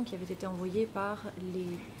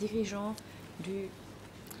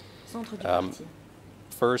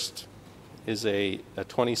 First is a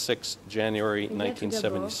 26 January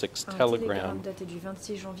 1976 telegram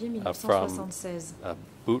from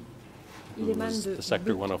Boot who's the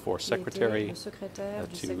Sector 104 secretary,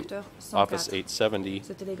 to Office 870,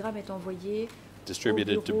 Ce télégramme est envoyé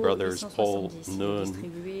distributed to brothers Paul, Nun,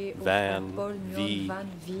 Van, V,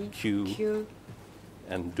 Q,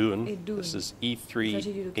 and Dun. This is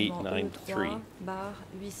E3893.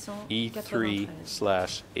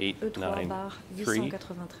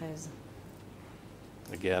 E3/893.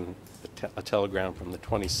 Again, a telegram from the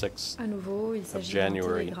 26th of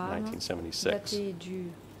January 1976.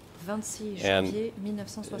 And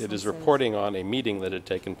it is reporting on a meeting that had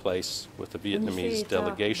taken place with the Vietnamese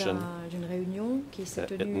delegation.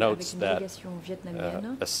 It notes that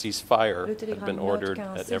a ceasefire had been ordered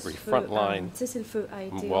at every front line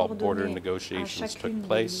while border negotiations took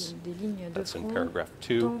place. That's in paragraph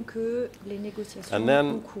 2. And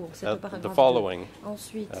then the following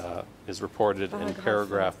is reported in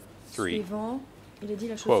paragraph 3.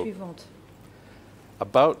 Quote,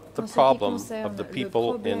 about the problem of the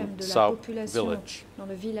people in Saup village.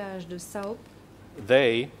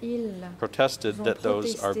 They protested that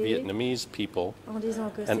those are Vietnamese people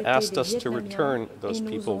and asked us to return those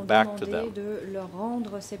people back to them.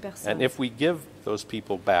 And if we give those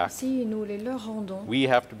people back, we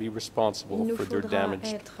have to be responsible for their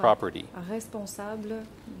damaged property.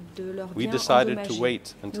 We decided to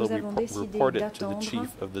wait until we report it to the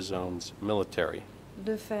chief of the zone's military.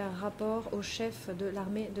 De faire rapport au chef de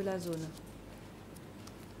l'armée de la zone.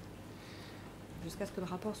 Jusqu'à ce que le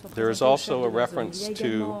rapport soit There is also a reference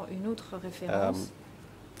to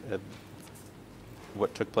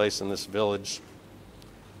what took place in this village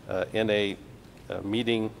in a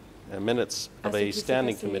meeting, minutes of a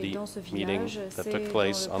standing committee meeting that took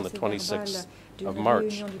place on the 26th of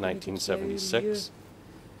March 1976.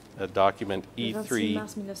 Document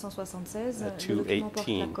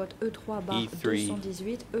E3-218,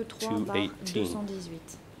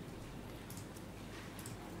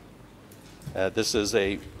 E3-218. This is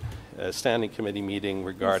a standing committee meeting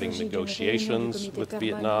regarding negotiations with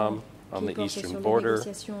Vietnam on the eastern border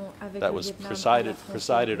that was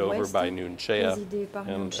presided over by Nguyen Chia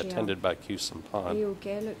and attended by Khieu Samphan.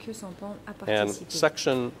 And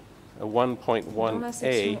section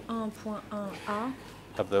 1.1a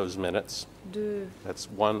of those minutes, that's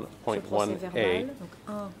 1.1a,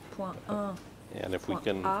 and if we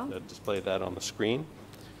can display that on the screen.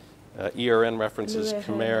 ERN references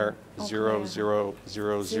Khmer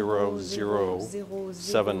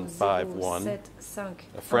 0000751,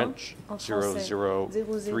 French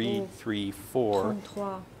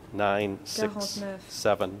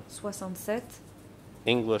 003349667,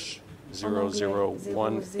 English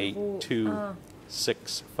 00182651.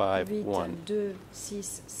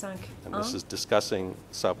 And this is discussing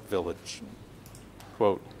Saup village.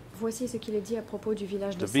 Quote, voici ce qu'il est dit à propos du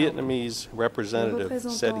village de the Vietnamese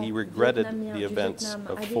representative said he regretted the events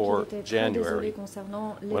of 4 January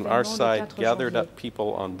when our side gathered up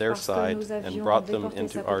people on their side and brought them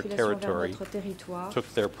into our territory,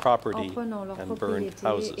 took their property and burned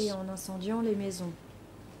houses.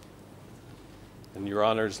 And Your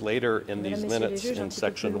Honors, later in these minutes in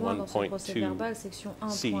section 1.2c,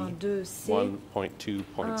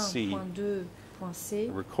 1.2.c,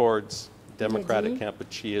 records Democratic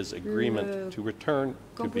Kampuchea's agreement to return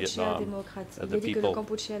to Vietnam the people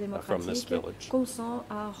from this village. Consent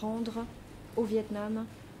à rendre au Vietnam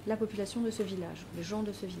la population de ce village, les gens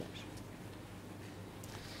de ce village.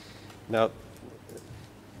 Now,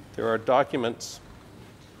 there are documents.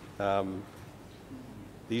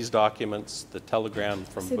 These documents, the telegram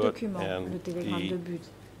from But and the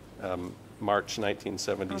March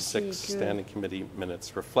 1976 Standing Committee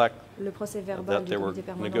minutes reflect that there were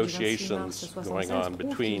negotiations going on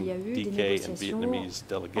between DK and Vietnamese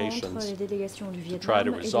delegations to try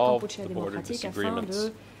to resolve the border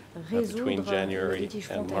disagreements between January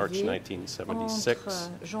and March 1976.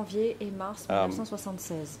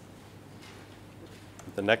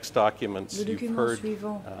 The next documents you've heard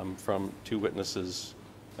from 2 witnesses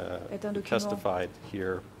who testified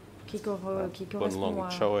here, Bun Long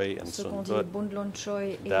Choi and Sun But,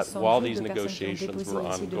 that while these negotiations were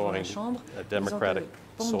ongoing, Democratic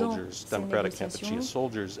Kampuchea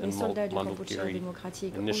soldiers in Mondulkiri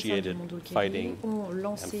initiated fighting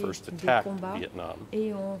and first attacked Vietnam.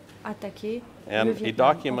 And a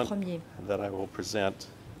document that I will present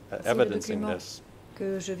evidencing this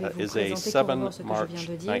is a 7 March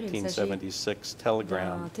 1976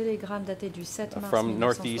 telegram from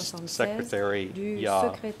Northeast Secretary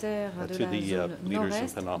Ya to the leaders in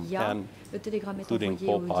Phnom Penh, including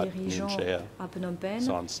Pol Pot, Nguyen Chia,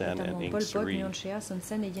 Son Sen, and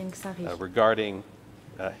Ieng Sary, regarding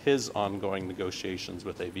his ongoing negotiations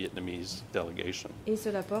with a Vietnamese delegation. Et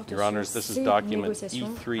cela porte Your Honors, sur this is ses document négociations à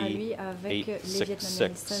lui avec les Vietnamiens.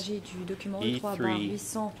 Il s'agit du document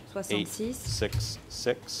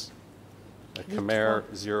E3/866, the Khmer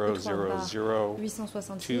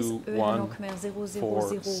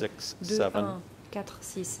 000214667,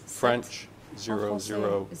 French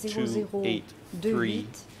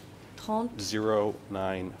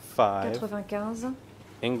 002830995,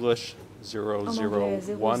 English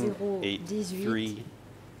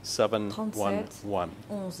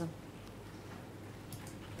 001837111.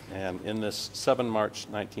 And in this 7 March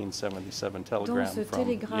 1977 telegram Dans ce from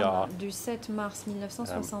télégramme Ya, du 7 mars he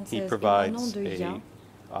 1976 émanant provides de Ya,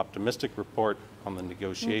 a optimistic report on the on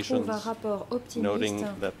negotiations, trouve un rapport noting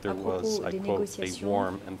optimiste that à there was, propos I des quote, a négociations,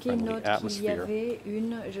 warm and qui friendly note qu'il y atmosphere. avait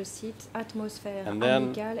une, je cite, atmosphère And then,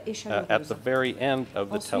 amicale et at chaleureuse. the very end of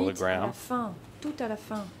the Ensuite, à la telegram, fin, tout à la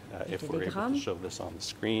fin du if we're able télégramme, to show this on the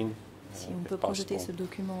screen, si on if peut projeter possible. ce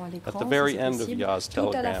document à l'écran, At the si very c'est end of possible, Ya's tout à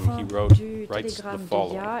la telegram, fin he wrote, du writes the télégramme de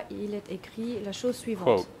following, Ya, il est écrit la chose suivante.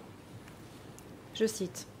 quote, Je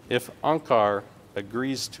cite, if Ankar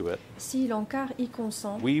agrees to it, si l'Ankar y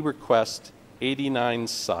consent, we request 89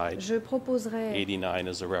 side, je proposerai 89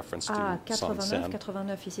 is a reference à to Son 89, Sen,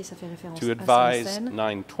 89 ici ça fait référence to à advise Son Sen,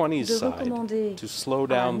 920's de side recommander to slow à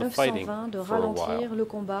down the fighting 920 de for a while. ralentir le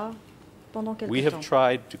combat pendant quelque We have temps.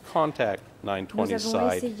 tried to contact Nous 920's avons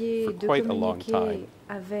side essayé for de quite a long time, communiquer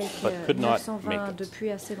avec but could not 920 make it.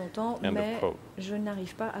 depuis assez longtemps, End of mais quote. je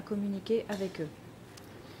n'arrive pas à communiquer avec eux.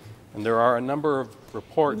 And there are a number of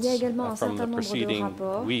reports Il y a également un from certain the nombre de preceding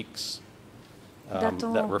rapports weeks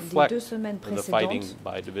datant that des reflect 2 semaines the fighting précédentes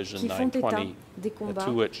by Division qui font état 920 des combats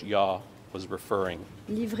to which Ya was referring.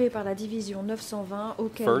 livrés par la division 920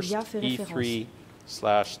 auquel First, Ya fait référence.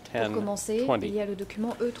 Pour commencer, il y E3/1020, a le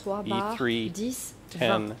document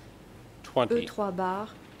E3/10/20, E3/1020, E3/1020.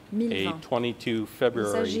 a 22 Il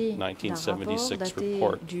February s'agit d'un rapport 1976 daté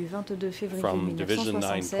report du 22 février from Division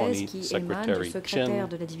 1976 920 qui émane du Secretary secrétaire Chin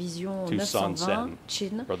de la division to Son 920, Sen,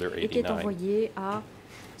 Chin, Brother et qui est 89. envoyé à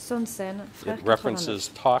Son Sen, frère It 89.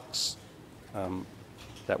 references talks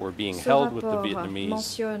that were being Ce held with the rapport Vietnamese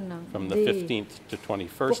mentionne from the des 15th to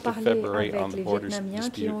 21st of pourparlers February on avec the les borders Vietnamiens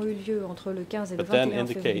qui dispute, ont eu lieu entre le 15 et le but then 21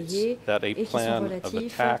 indicates février that a et qui sont plan of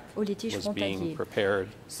relatifs attack aux litiges was being frontaliers. prepared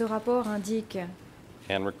Ce rapport indique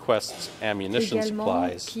and requests ammunition également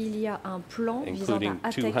supplies, qu'il y a un plan visant including à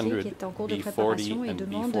attaquer 200 qui est en cours de B-40 préparation et and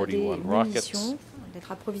demande B-41 des rockets, munitions,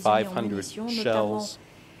 d'être approvisionné en 500 munitions, notamment shells,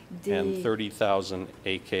 des and 30,000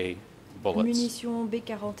 AK bullets. munitions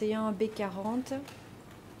B-41, B-40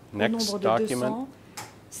 au Next nombre de document,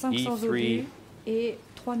 200, 500 obus et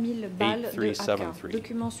 3000 balles de AK. 8373.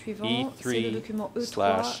 Document suivant, c'est le document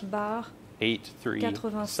E3/8373.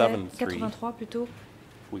 E3/83 plutôt.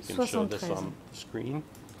 We can show this 73. on the screen.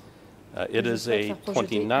 It Je is souhaite a faire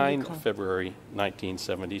projeter 29 l'écran. February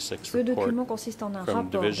 1976 Ce document report consiste en un from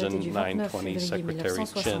rapport Division daté du 29 920 février Secretary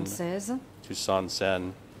 1976. to Son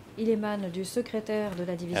Sen, Il émane du secrétaire de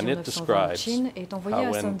la division and it 920 describes Chin et est envoyé how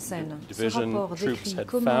à when Son Sen. the Ce division rapport troops décrit had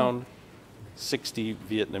comment, found 60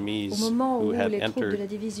 Vietnamese au moment où who had les troupes de la entered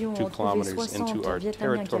division 2 ont trouvé kilometers 60 into our Vietnamiens qui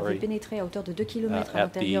avaient territory pénétré à hauteur de 2 km à at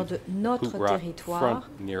l'intérieur the de notre Phu Rock territoire, front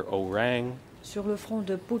near Orang. sur le front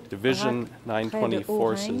de Put Division Rak, près 920 de Orang,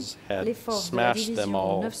 forces had les forces de la smashed them division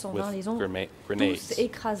all 920 les ont with tous grenades.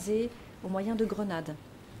 écrasés au moyen de grenades.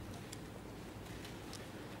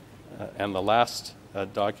 And the last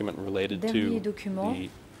document related Dernier to document the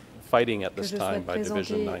fighting at que this je time souhaite by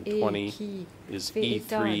Division présenter et 920 qui is fait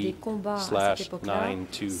état des combats à cette époque-là,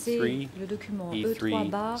 c'est E3/923, le document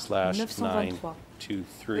E3/923.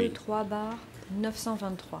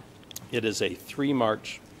 E3/923. It is a 3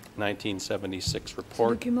 March 1976 Ce report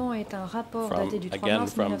document est un rapport daté du 3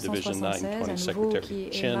 mars from Division 1976, à nouveau Secretary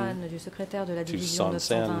qui Chin émane du secrétaire de la division Son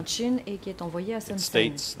Sen. 920 Chin et qui est envoyé à Son It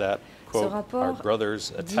Sen. states that, Ce quote, our rapport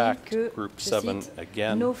brothers dit attacked que, Group je 7 cite,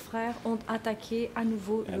 again, nos frères ont attaqué à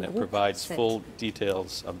nouveau and le it groupe provides 7. full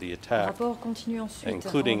details of the Le attack, rapport continue ensuite en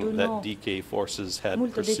including donnant that DK forces had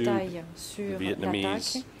moult pursued détails the sur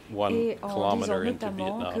Vietnamese l'attaque 1 et en disant kilometer into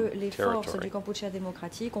notamment Vietnam que les forces territory. du Kampuchea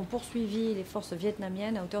démocratique ont poursuivi les forces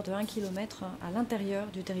vietnamiennes à hauteur de 1 km à l'intérieur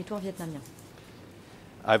du territoire vietnamien.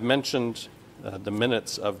 I've mentioned the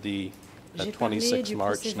minutes of the J'ai parlé 26 du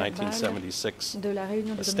March procès-verbal 1976 de la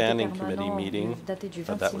réunion du comité standing committee permanent meeting daté du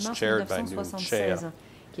that 26 was mars chaired by Nguyen 1976 Chea.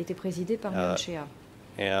 qui était présidée par Nguyen Chea.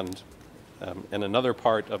 And in another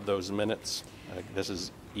part of those minutes, this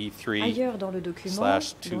is Ailleurs dans le document, dont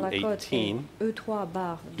la cote est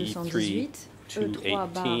E3/218,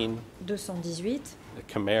 E3/218, E3/218, the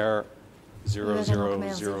Khmer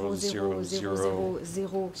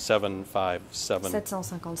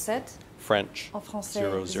 0000757, French en français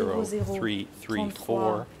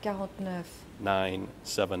 00334 49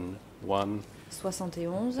 971,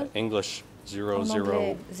 71, English en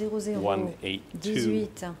anglais 00182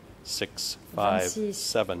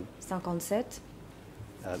 657. 57.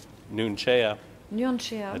 Nuon Chea Nuon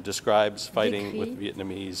Chea describes fighting décrit with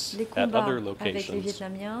Vietnamese les at combats other avec les locations,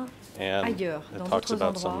 Vietnamiens and ailleurs, it dans talks d'autres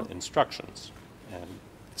about some endroits, instructions. And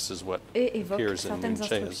this is what et évoque appears in certaines Nuon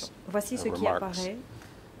instructions. Chea's Voici ce qui remarks. apparaît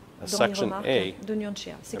dans les Section remarques A, de Nuon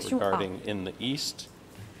Chea. Section A, regarding in the East,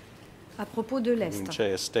 à propos de l'Est. Nuon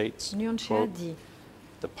Chea states, Nuon Chea quote, dit,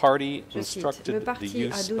 the party je cite, instructed le the parti a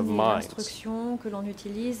use of donné mines. l'instruction que l'on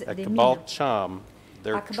utilise At des Kabal mines. Cham,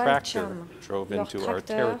 their À Kabal tractor Cham, drove leur into our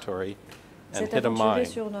tracteur territory and s'est hit a aventuré mine,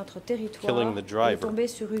 sur notre territoire killing the et driver, est tombé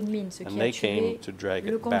sur une mine, ce and qui they a tué came to drag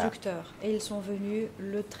le it back. conducteur. Et ils sont venus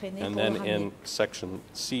le traîner And pour le then ramener. in section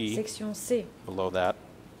C, Section C, below that,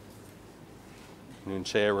 Nuon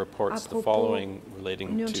Chea reports À the propos- following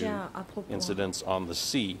relating Nuon to Chea à propos incidents on the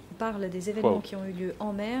sea. parle des événements Quote, qui ont eu lieu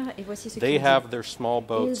en mer et voici ce They qu'il dit. have their small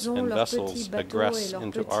boats Ils ont and leurs petits vessels bateaux et aggress leurs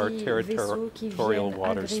into our petits vaisseaux qui territorial viennent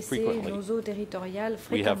waters agresser frequently. nos eaux territoriales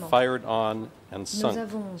We have fréquemment. fired on and sunk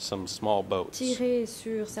avons some small boats. Tiré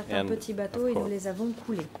sur certains End petits bateaux of et nous quote. les avons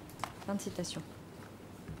coulés. Fin de citation.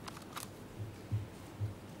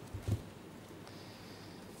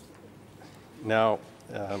 Now,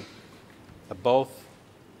 both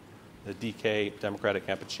the DK, Democratic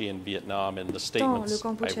Kampuchea, and Vietnam, in the Tant le statements I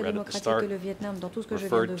Kampuchea read at the démocratique start, que le Vietnam, dans tout ce que je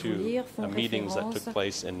viens referred de vous lire, font to meetings that référence took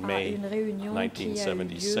place in à May une réunion qui a eu lieu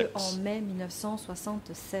 1976. en mai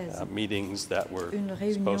 1976. Meetings that were Une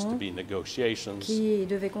supposed to réunion be negotiations qui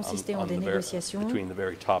devait consister en des négociations between the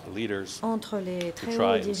very top leaders entre les to très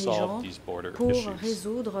try hauts and solve dirigeants these border pour issues.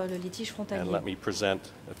 résoudre le litige And frontalier. let me present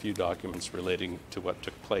a few documents relating to what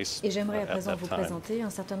took place Et j'aimerais à at présent that vous time. présenter un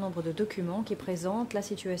certain nombre de documents qui présentent la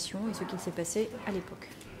situation et ce qui s'est passé à l'époque.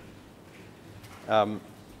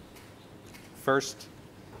 First,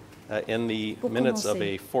 in the Pour minutes of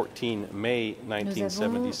commencer, a 14 May Nous avons le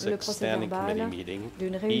 1976 procès Standing Committee verbal meeting,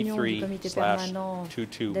 d'une réunion du comité permanent daté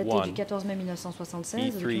du E3/221. 14 mai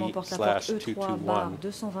 1976. Le document porte la porte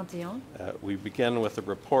E3/221. We begin with a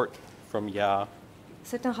report from Ya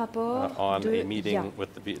C'est un rapport on de a meeting YA,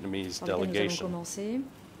 with the Vietnamese par lequel nous allons delegation, commencer,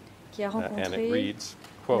 qui a and it rencontré reads,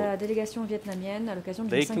 quote, la délégation vietnamienne à l'occasion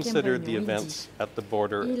d'une they 5e considered the réunion. Il dit, events at the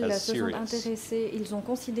border ils as se sont serious. intéressés, ils ont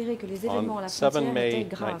considéré que les événements à la On 7 frontière May étaient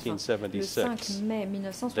graves. Le 5 1976, mai they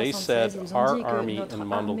 1976, said ils ont our dit que army notre in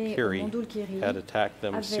armée au Mondulkiri Mondulkiri had attacked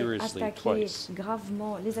them avait seriously attaqué twice.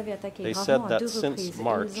 gravement, les avait attaqués They gravement said à that 2 since reprises. Et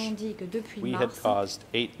March, ils ont dit que depuis We had mars, caused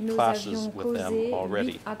 8 nous clashes avions with them causé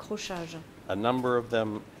already. 8 accrochages. A number of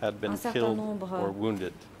them had been Un certain killed nombre or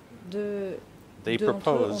wounded. D'entre eux ont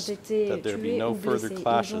proposed été that there be tués no ou further blessés. Ils ont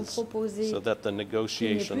clashes proposé so that the qu'il n'y ait plus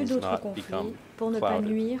negotiations d'autres not conflits become pour ne pas clouded.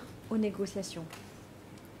 nuire aux négociations.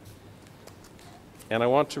 And I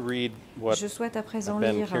want to read what Je souhaite à présent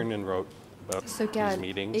Ben lire Kiernan wrote about ce qu'a these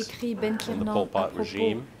meetings écrit Ben in the Kiernan Pol à Pot propos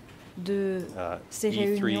regime, de ces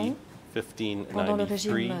E3 réunions 1593, pendant le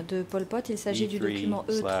régime de Pol Pot. Il s'agit du document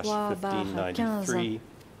E3/1593.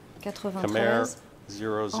 Khmer En Khmer, le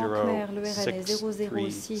RN est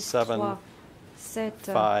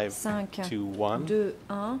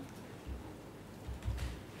 006375521.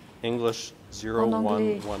 English En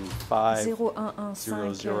anglais,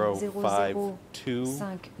 01150052,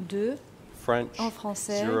 01150052. French En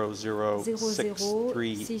français,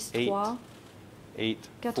 00638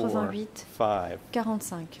 88 845.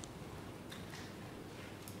 45.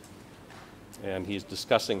 And he's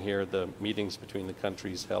discussing here the meetings between the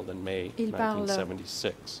countries held in May Il parle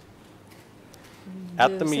 1976. At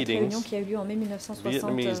the de cette meetings, réunion qui a eu lieu en mai 1976,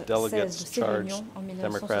 Vietnamese de delegates ces charged réunions en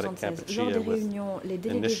Democratic 1976. Lors Kampuchea des with réunions, les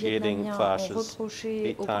délégués initiating vietnamiens clashes ont reproché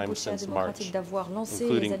 8 au times Kampuchea since démocratique March, d'avoir lancé les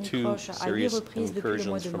including 2 anicroches à 8 serious reprises depuis le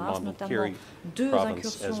mois de incursions mars, from notamment Mondulkiri 2 province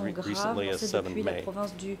incursions as graves recently as lancées 7 depuis la May.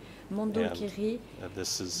 province du Mondulkiri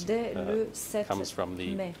This is, dès le 7 comes from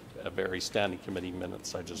the mai. very standing committee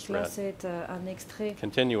minutes I just Là, read. c'est un extrait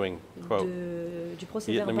Continuing, quote, du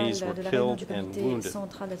procès verbal Vietnamese de were la réunion killed du and comité wounded.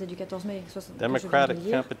 central daté du 14 mai 1960 Democratic que je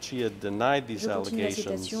viens de lire. Kampuchea denied these Je continue la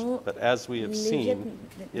allegations, citation. but as we have seen,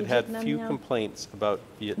 Les it had few Vietnamiens complaints about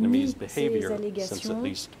nient Vietnamese ces behavior since at allégations,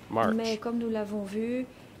 least March. mais comme nous l'avons vu,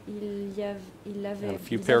 il And a avait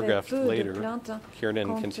few peu paragraphs de later, plaintes Kiernan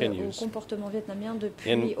quant au continues. comportement vietnamien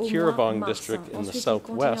depuis In au mois Curravong mars. district in the Ensuite, il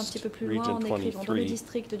continue un petit southwest, peu plus loin region en écrivant dans le 23,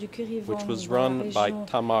 district du Curravong, which was dans la run by région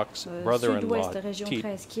Tamok's brother-in-law, sud-ouest, région Teep,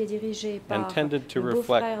 13, qui est dirigée par and tended to le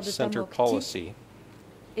beau-frère reflect de center Tamok Teep, policy,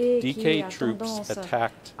 DK troops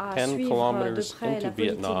attacked 10 kilometers into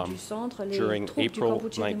Vietnam during April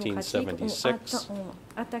 1976,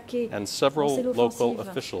 and several local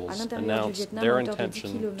officials announced their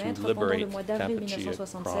intention to liberate Kampuchea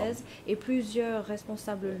Krom. Et plusieurs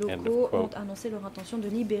responsables locaux ont annoncé leur intention de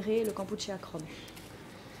libérer le Kampuchea Krom.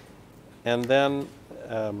 And then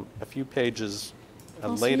a few pages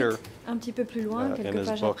later, un petit peu plus loin, quelques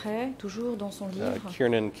pages après, toujours dans son livre,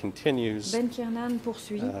 Kiernan continues Ben Kiernan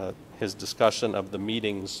poursuit his discussion of the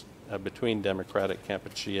meetings between Democratic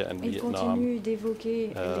Kampuchea and Il Vietnam continue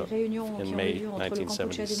d'évoquer les réunions qui ont eu lieu entre le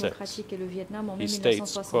Kampuchea démocratique et le Vietnam en mai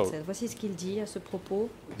 1976. Voici ce qu'il dit à ce propos.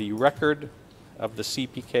 The record of the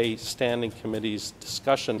CPK Standing Committee's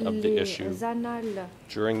discussion of the issue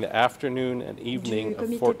during the afternoon and evening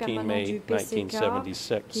of 14 May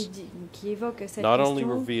 1976 not only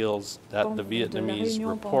reveals that the Vietnamese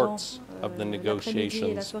reports of the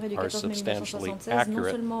negotiations are substantially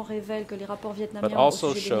accurate, but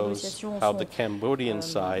also shows how the Cambodian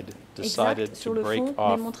side decided to break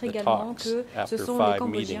off the talks after 5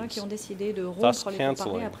 meetings, thus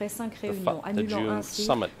canceling the June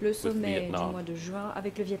summit with Vietnam. De juin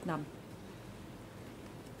avec le Vietnam.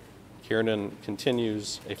 Kiernan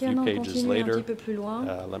continues a few pages later.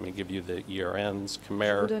 Let me give you the ERNs.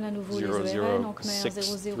 Khmer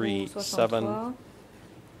 00637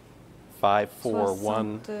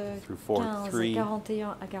 541 through 43.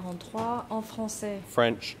 41 à 43. En français.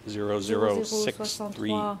 French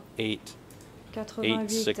 00638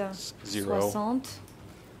 860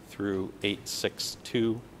 through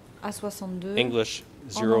 862. À 62. English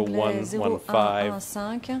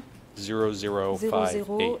 0115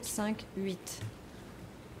 0058.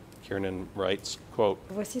 Kiernan writes, quote,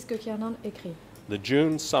 Voici ce que Kiernan écrit. The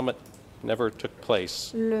June summit never took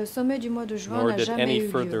place, le sommet du mois de juin nor n'a did jamais any eu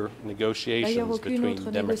further lieu. negotiations between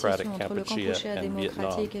Democratic entre le Kampuchea Kampuchea and Vietnam.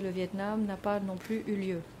 démocratique et le Vietnam n'a pas non plus eu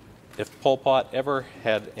lieu. If Pol Pot ever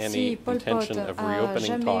had any Si Pol Pot intention of a reopening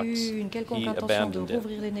jamais talks, eu une quelconque he intention de abandoned it.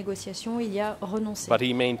 rouvrir les négociations, il y a renoncé. But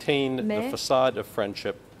he maintained the facade of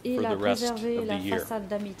friendship for Il a the rest préservé of the la year. façade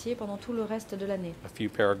d'amitié pendant tout le reste de l'année. A few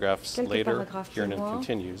paragraphs Quelques later, paragraphes plus Kiernan loin,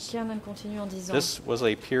 continues, Kiernan continue en disant This was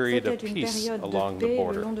a period of C'était une peace période along de the paix le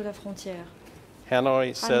border. long de la frontière.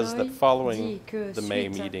 Hanoi says that Hanoï following dit que the May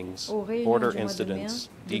suite meetings, aux réunions border du mois de incidents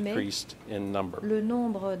mai, decreased in number. Le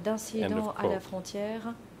nombre d'incidents à la quote.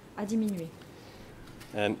 frontière a diminué.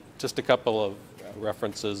 And just a couple of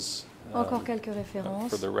references Encore quelques références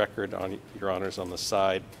for the record, on Your Honors, on the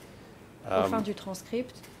side. au fin du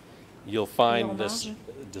transcript. You'll find this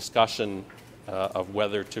discussion of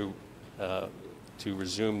whether to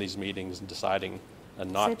resume these meetings and deciding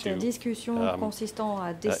not Cette to discussion consistant à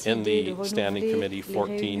in décider de the Standing renouveler Committee les 14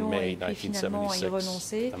 réunions May et puis finalement à y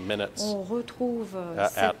renoncer. 1976 minutes. On retrouve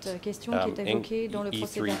cette question qui est évoquée dans le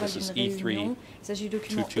procès verbal d'une réunion. Il s'agit du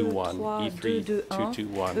document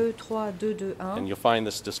E3-221, E3-221. And you'll find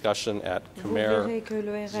this discussion at Vous Khmer verrez que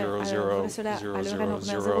le RN, alors, cela à l'ERN en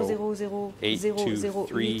Khmer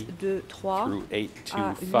 0000823 through à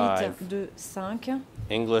 825.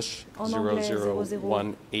 English En anglais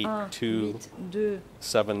 00182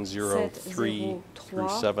 703 through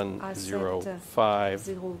 705.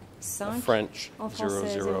 French En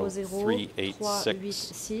français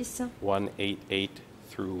 00386 188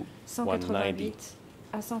 through 190. 188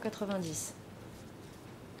 à 190.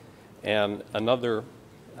 And another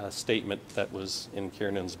statement that was in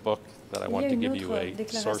Kiernan's book that I want to give you a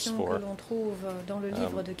source for. Que l'on trouve dans le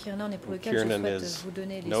livre de Kiernan et pour lequel Kiernan je souhaite vous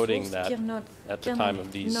donner les noting sources. that at the time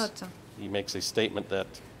of these, he makes a statement that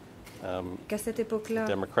qu'à cette époque-là,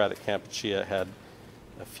 Democratic Kampuchea had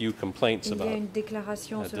a few complaints il y a about, une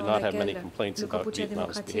déclaration did selon not have many laquelle complaints le about Kampuchea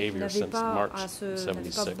Vietnam's démocratique behavior n'avait since pas, March n'avait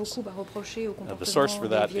pas 76. beaucoup à reprocher au The source for comportement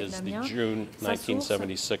that des is the Vietnamiens. June Sa source,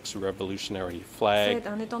 1976 revolutionary flag. c'est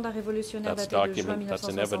un étendard révolutionnaire That's daté de juin document that's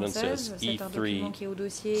in evidence 1976. as C'est un document qui est au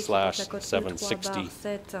dossier qui porte la cote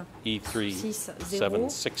E3/760,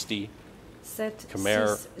 E3/760, Khmer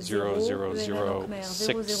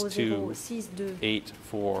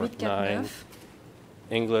 000628449,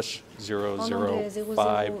 English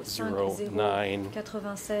 00509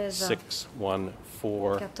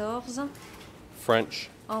 614, French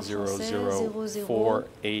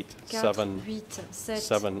 00487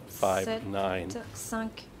 759.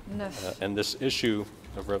 And this issue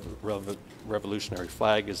of revolutionary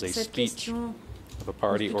flag is a speech of a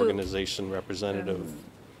party organization representative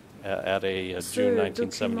at a June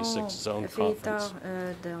 1976 zone conference.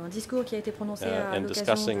 D'un discours qui a été prononcé à And l'occasion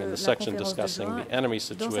discussing de in the la section conférence de discussing juin. the enemy Dans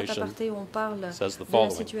cet situation aparté, on parle says the de la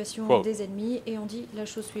following, situation quote, des ennemis et on dit la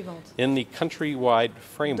chose suivante. in the countrywide Dans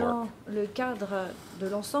framework, le cadre de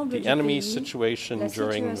l'ensemble the du enemy's pays, situation la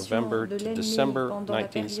during situation November de to l'ennemi December pendant la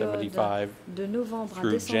période 1975 de novembre à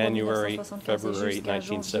through décembre January, 1975 February jusqu'à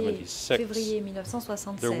janvier, 1976, février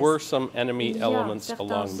 1976, there were some enemy il y a elements certains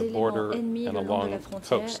along the éléments border ennemis and le long de along la the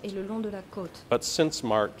frontière coast. et le long de la côte. But since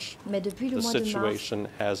March, Mais depuis le the mois de mars, situation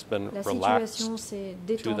has been la relaxed situation s'est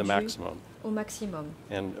to the détendue maximum. au maximum.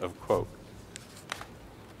 End of quote.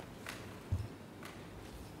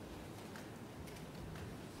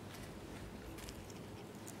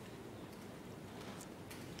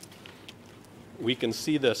 We can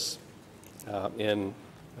see this in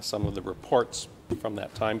some of the reports from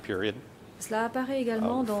that time period. Cela apparaît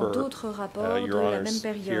également dans d'autres rapports de Your la honors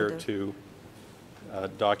même here période. to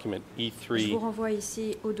document Je E3 vous renvoie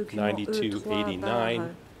ici au document E3 9289, par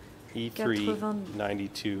E3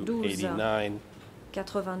 9289,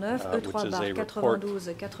 89, which E3 is bar a report 92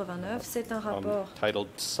 89. C'est un rapport titled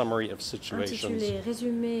Summary of Situations intitulé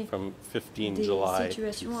Résumé from 15 des July to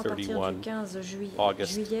situations à partir 31 du 15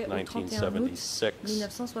 August juillet au 31 août 1976.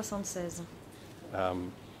 1976.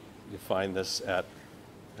 You find this at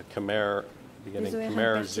the Khmer, beginning Les ORM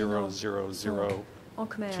Khmer pertinents 000, sont en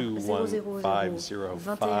Khmer 21505,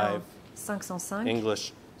 00021 505,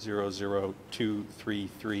 English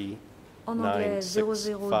 00233, en anglais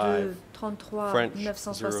 002 33 French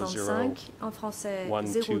 965, en français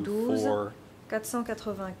 012 124,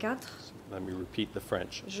 484. let me repeat the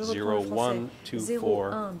French, Je reprends le français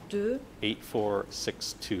 0124 012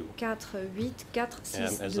 8462. 48462.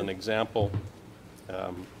 And as an example,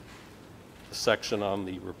 the section on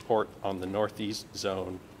the report on the Northeast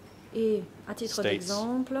Zone Et à titre states,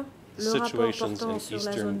 d'exemple, le rapport situations portant in sur la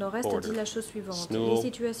eastern zone nord-est border. dit la chose suivante. Snool, Les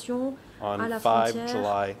situations à on la 5 frontière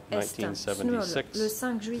July est. Snool, 1976, le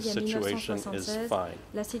 5 the juillet situation is 1976, fine.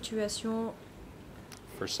 la situation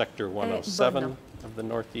For Sector bonne. 107 of the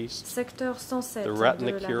Northeast, secteur 107 the de la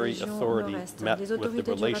Ratanakiri région Authority nord-est. met Les with the autorités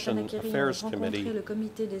du Relation Ratanakiri ont Affairs rencontré Committee le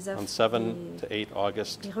comité des on affaires 7 to 8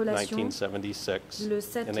 August des relations 1976 le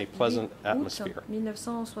 7 in a pleasant août atmosphere.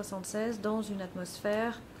 1976 dans une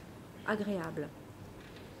atmosphère agréable.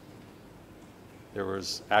 There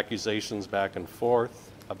was accusations back and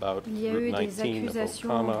forth about Il y a Route eu des 19 of accusations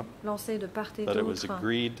Okama, lancées de part et but it was d'autre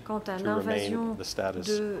agreed quant à to l'invasion remain the status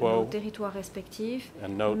de nos quo, territoires respectifs, and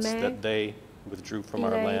notes mais that they withdrew from il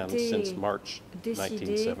our a land été since March décidé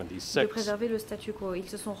de 1976. préserver le statu quo. Ils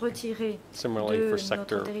se sont retirés Similarly, de for notre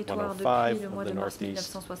Sector territoire 105 depuis le mois of de the mars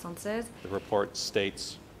Northeast, 1976. the report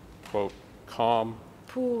states, quote, calm,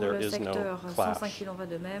 Pour there le is no secteur clash. 105, il en va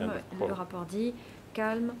de même. End of Le quote. rapport dit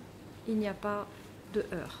calme, il n'y a pas de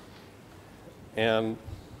heurts. And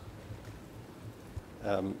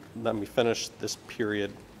let me finish this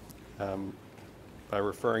period by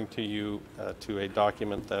referring to you to a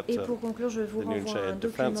document that Et pour conclure, je vous the renvoie à un Nunchaya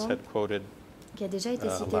Defense document had quoted qui a déjà été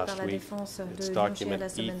cité last par la week. défense It's de document Nunchaya la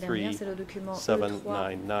semaine E3 dernière. C'est le document E3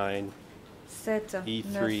 799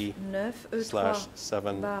 799 E3 bar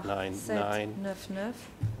 799.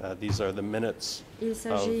 These are the minutes Il of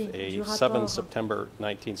s'agit a du 7 rapport September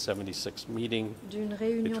 1976 meeting d'une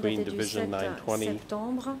réunion between datée du Division 7 920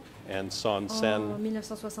 septembre and Son en Sen,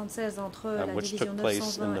 1976 entre la which division took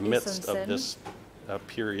place in 920 the et midst Son of Sen. this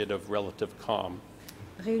period of relative calm.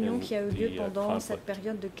 Réunion in qui a eu lieu the, pendant conflict. cette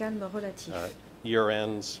période de calme relatif. Year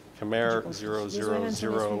ends Khmer du conflit. Les ORN sont les 000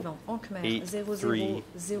 suivants. En Khmer,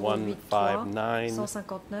 00083 159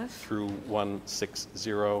 159 through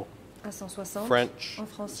 160. à 160. French En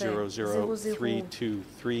français,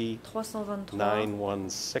 00323 323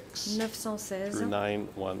 916 916 through à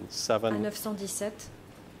 917, 917.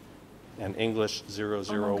 and English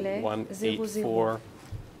anglais, 00184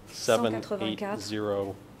 780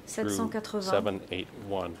 through 780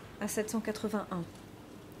 781. à 781.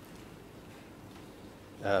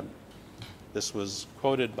 This was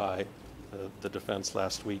quoted by the defense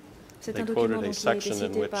last week. C'est They un quoted document a donc, qui a été section in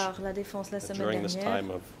cité which, par la défense la semaine during this dernière.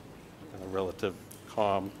 time of relative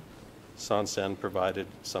calm, Son Sen provided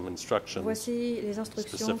some instructions Voici les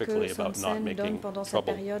instructions specifically que about Son not Sen donne making pendant cette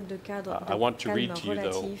trouble. période de cadre I want to de read calme to you,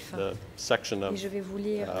 though, relatif. the section Et of je vais vous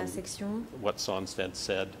lire la section what Son Sen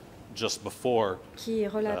said just before qui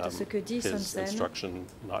relate ce que dit Son his Sen instruction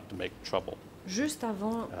not to make trouble. juste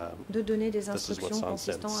avant de donner des is what instructions Son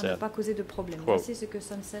Sen consistant à ne said. pas causer de problème. Quote, Voici ce que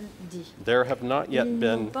Son Sen dit. There have not yet Il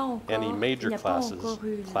been n'y a pas encore- any il major n'y a pas encore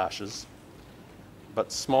eu clashes, but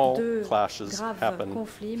small de clashes graves happen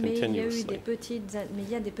conflits, mais il y a eu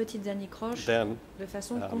continuously. des petites anicroches Then, de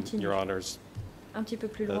façon continue. Your Honors, Un petit peu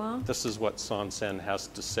plus loin, this is what Son Sen has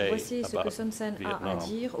to say voici ce que about Son Sen a à Vietnam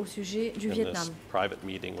dire au sujet du in Vietnam this private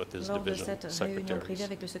meeting with his lors de division cette réunion privée secretaries.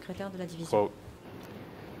 avec le secrétaire de la division. Quote,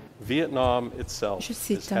 Vietnam itself Je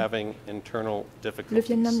cite, is having internal le Vietnam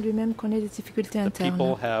difficulties. lui-même connaît des difficultés The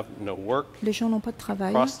people internes. have no work. Les gens n'ont pas de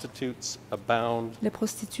travail. Prostitutes abound. Les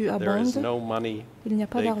prostituées There is abondent. no money. Il n'y a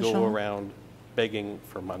pas They go d'argent. around begging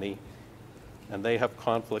for money, and they have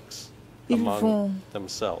conflicts Ils among vont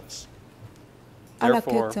themselves. à la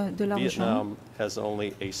Therefore, quête de l'argent Vietnam has only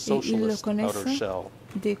a et ils socialist connaissent outer shell.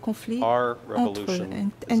 des conflits Our entre eux, revolution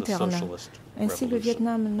is a internes. socialist Ainsi, le revolution.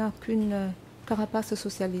 Vietnam n'a qu'une carapace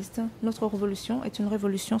socialiste. Notre révolution est une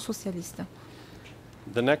révolution socialiste.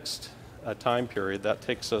 The next time period that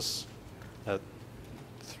takes us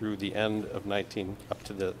through the end of up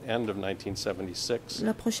to the end of 1976.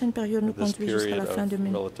 La prochaine période nous This conduit jusqu'à la period fin de of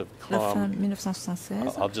relative la fin calm.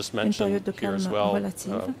 1976, I'll just une mention période de here calme as well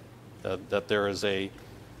relative. that there is a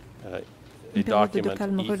Une période de document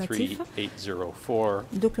calme relatif. E3804,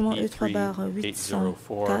 Document E3804,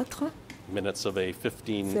 E3-804, minutes of a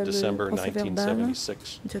 15 c'est le December procès-verbal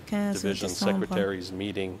 1976 de 15 division décembre secretaries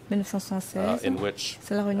meeting 1976. in which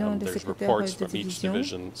C'est la réunion des there's secrétaires reports de from each division.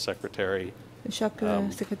 division secretary, Chaque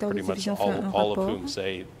secrétaire de pretty much division fait un all of rapport whom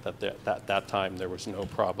say that that time there was no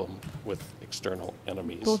problem with external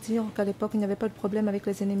enemies. pour dire qu'à l'époque, il n'y avait pas de problème avec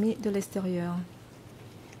les ennemis de l'extérieur.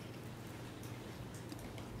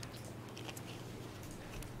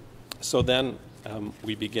 So then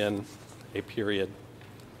we begin a period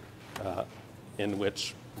in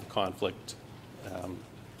which conflict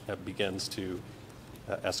begins to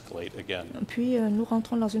escalate again. Puis nous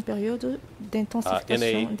rentrons dans une période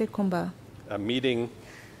d'intensification des combats. A meeting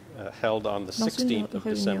held on the Dans une 16th of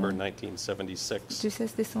December réunion 1976 du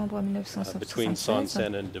 16 décembre between Son 1976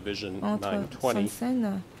 Sen and Division entre 920. Son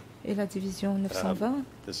Sen et la division 920.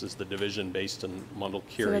 This is the division based in C'est la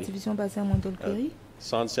Mondulkiri. division basée à Mondulkiri.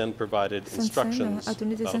 Son Sen provided Son Sen instructions a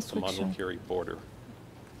donné des about the instructions Mondulkiri border.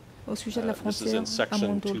 Au sujet de la This is frontière in à section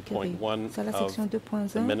Mondulkiri. 2.1 C'est la section of the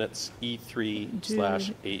 2.1 minutes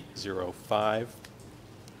E3/805.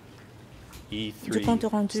 du compte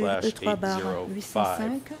rendu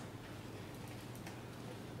E3/805.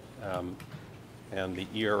 And the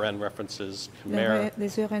ERN references Khmer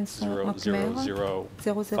Les ERN sont en Khmer 000 000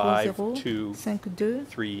 52 52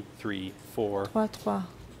 334, 334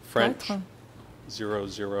 French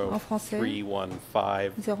 00 En français,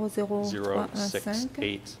 315 00315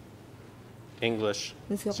 068, English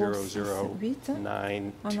 068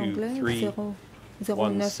 en anglais 00923 00923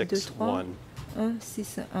 161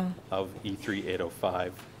 161 of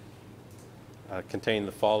E3805 contain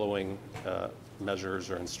the following measures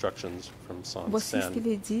or instructions from Son Voici ce Sen. qu'il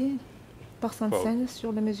est dit par Son Sen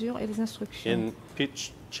sur les mesures et les instructions. In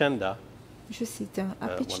Pichchenda, Je cite, à one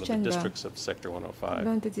of the Pichchenda, districts of Sector 105,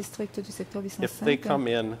 l'un des districts du secteur if they 805, come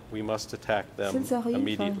in, we must attack them s'ils arrivent,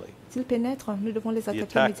 immediately. s'ils pénètrent, nous devons les attaquer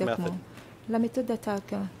attack immédiatement. method. La méthode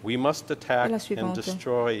d'attaque, We must est attack la and suivante.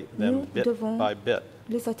 destroy them Nous bit devons by bit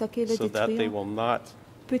les attaquer et les so that they détruire will not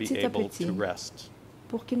be petit à able petit to rest.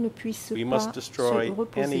 pour qu'ils ne puissent We pas must se destroy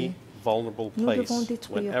reposer. any vulnerable Nous place devons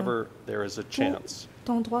détruire whenever there is a chance.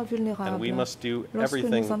 Tout endroit And vulnérable we must do lorsque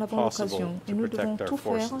everything nous en avons possible l'occasion. Et to nous devons protect tout our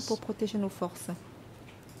faire forces. pour protéger nos forces.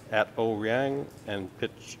 At Oryang and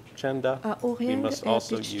Pichchenda, À we Oryang must et à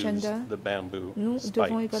also use Pichchenda, the bamboo nous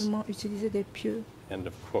devons spikes. également utiliser des pieux End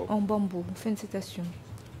of quote. en bambou. Fin de citation.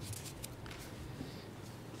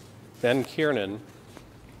 Ben Kiernan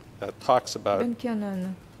talks about Ben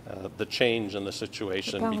Kiernan the change in the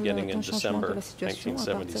situation parle beginning in d'un changement de December la situation à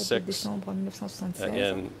partir de 1976 décembre 1976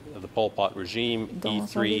 in the Pol Pot regime, dans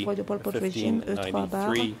son livre de Pol Pot Régime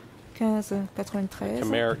E3/1593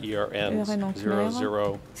 Khmer ERN ERN en Khmer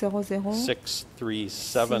 00 00 637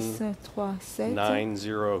 637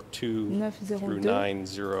 902 through 902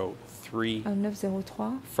 903, à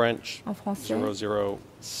 903 French en français 00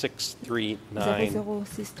 639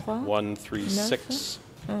 0063 136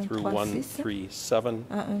 through 137,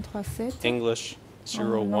 1137 English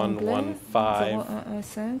en anglais 0115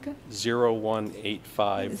 0115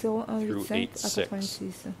 0185 through 0185 à 86.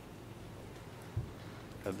 86.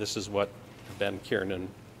 This is what Ben Kiernan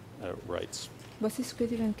writes. Voici ce que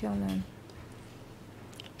dit Ben Kiernan.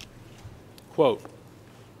 Quote,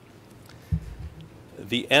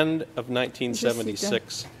 the end of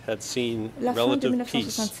 1976 had seen La fin de relative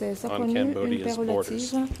peace 1976 a on connu une paix Cambodia's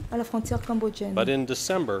relative borders. à la frontière cambodgienne. But in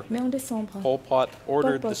December, Mais en décembre, Pol Pot Pol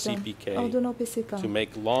ordered the Pot CPK ordonne au PCK to make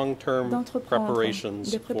long-term d'entreprendre preparations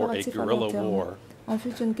des for a préparatifs à long guerrilla terme war en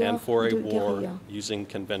vue d'une guerre and for a de war guérilla using et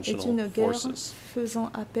conventional d'une guerre forces. faisant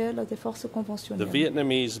appel à des forces The conventionnelles.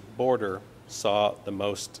 Vietnamese border saw the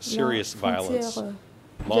most serious violence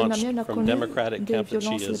launched from Democratic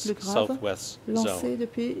Kampuchea's southwest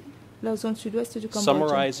zone. La zone sud-ouest du Cambodge.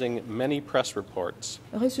 Summarizing many press reports,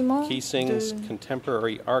 Keesing's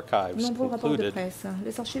contemporary archives concluded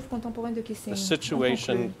the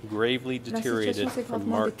situation gravely deteriorated from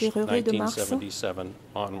March 1977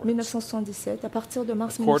 onwards.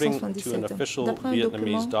 According to an official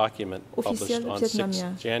Vietnamese document published on 6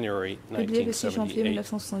 January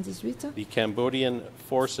 1978, the Cambodian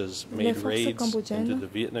forces made raids into the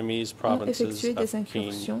Vietnamese provinces of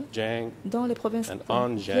Kiên Giang and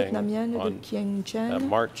An Giang on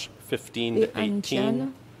March 15 to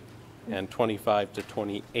 18 and 25 to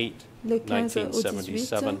 28,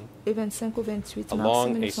 1977,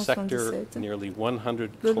 along a sector nearly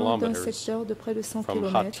 100 kilometers from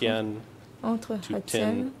Ha Tien to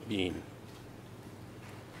Tin Bien.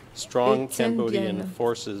 Strong Cambodian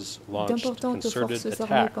forces launched concerted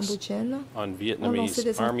attacks on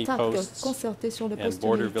Vietnamese army posts and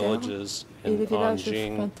border villages in An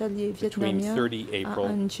Giang between 30 April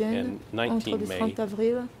and 19 May,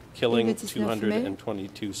 killing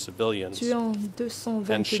 222 civilians,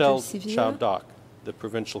 and shelled Chau Doc, the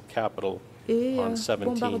provincial capital, on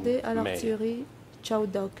 17 May. Chau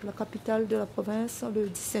Doc, la capitale de la province, le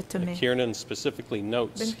 17 mai. Kiernan specifically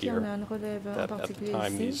notes here that at the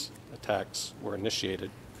time these attacks were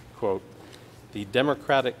initiated, quote, the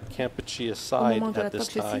Democratic Kampuchea side at this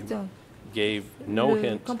time gave no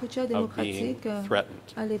hint of being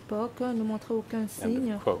threatened. À l'époque, ne montrait aucun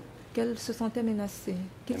signe qu'elle se sentait menacée.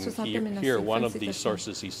 Here, one of the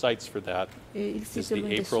sources he cites for that is the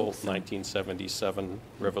April 1977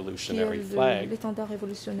 revolutionary flag.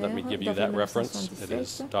 Let me give you that reference. It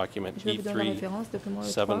is document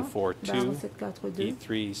E3742,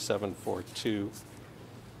 E3742,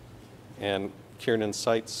 and Kiernan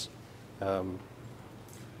cites a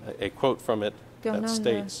quote from it that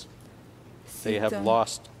states, they have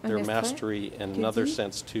lost their mastery in another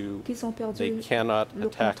sense too. They cannot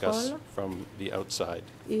attack us from the outside.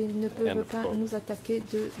 Ils ne peuvent pas nous attaquer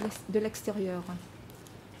de l'extérieur.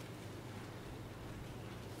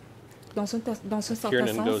 Dans un certain sens, ils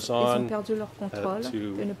ont perdu leur contrôle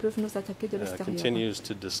et ne peuvent nous attaquer de l'extérieur.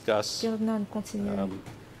 Kiernan continue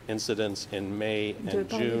incidents in May and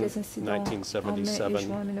June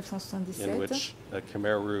 1977 in which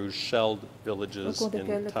Khmer Rouge shelled villages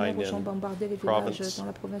in Tai Ninh province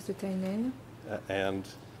and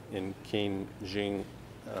in Kiên Giang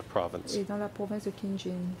province.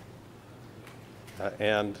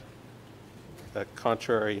 And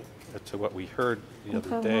contrary to what we heard the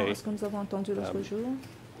other day,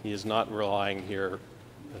 he is not relying here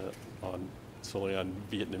solely on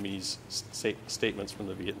Vietnamese statements from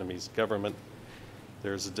the Vietnamese government.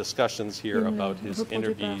 There's discussions here about his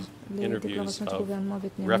interviews of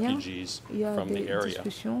refugees from the area.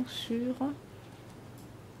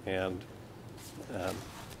 And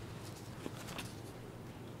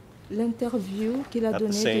l'interview qu'il a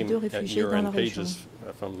donnée des deux réfugiés dans la région.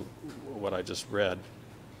 From what I just read,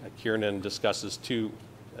 Kiernan discusses two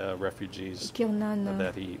refugees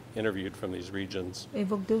that he interviewed from these regions.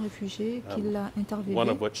 Évoque deux réfugiés qu'il a interviewés. One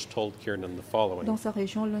of which told Kiernan the following dans sa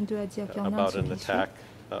région, l'un d'eux a dit à Kiernan about an attack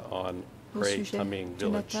on Kray Taming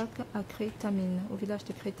village.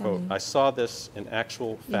 Quote, I saw this in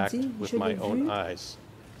actual fact with my own eyes,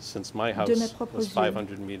 since my house was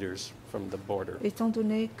 500 meters from the border. Étant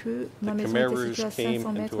donné que ma maison était située à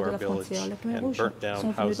 500 mètres de la frontière, les Khmer Rouges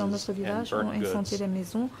sont venus dans notre village, ont incendié les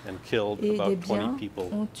maisons et des biens,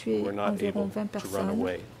 ont tué environ 20 personnes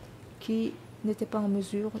qui n'étaient pas en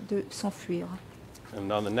mesure de s'enfuir.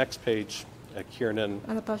 And on the next page, Kiernan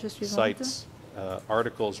cites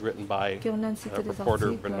articles written by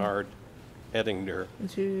reporter Bernard Edinger,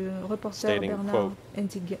 stating, quote,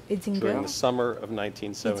 during the summer of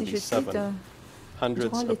 1977,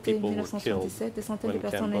 hundreds of people were killed when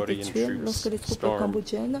Cambodian troops stormed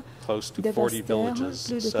close to 40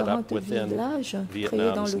 villages set up within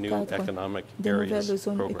Vietnam's new economic areas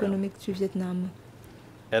program.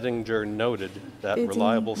 Edinger noted that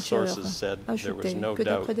reliable sources said there was no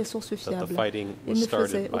doubt that the fighting was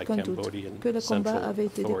started by Cambodian central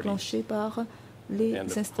authorities. Les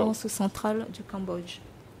instances centrales du Cambodge.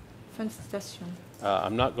 Fin de citation.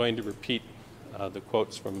 I'm not going to repeat the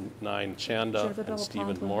quotes from Nine Chanda and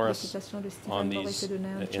Stephen Morris on these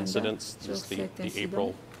incidents. Just the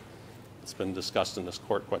April, it's been discussed in this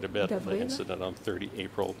court quite a bit, the incident on 30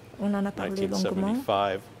 April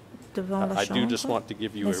 1975. I do just want to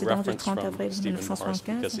give you a reference from Stephen Morris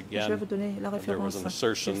because, again, there was an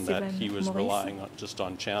assertion that he was relying just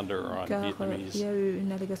on Chanda or on Vietnamese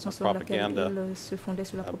propaganda.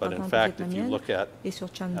 But in fact, if you look at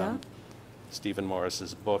Stephen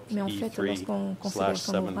Morris's book, Mais en fait, lorsqu'on considère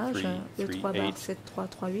son ouvrage, le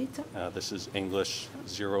 3/7338, this is English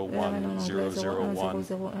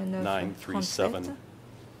 01001937,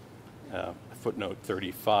 footnote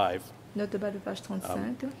 35. Note de bas de page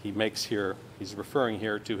 35. He's referring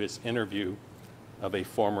here to his interview of a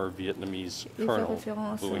former Vietnamese colonel,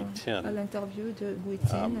 Bui Tin, à l'interview de Bui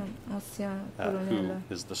Tin, ancien colonel who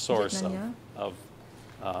is the source of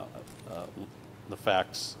the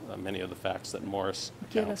facts, many of the facts that Morris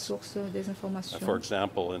counts. For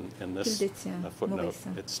example, in this footnote,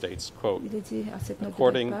 it states, quote,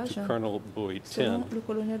 according to Colonel Bui Tin,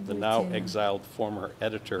 the now exiled former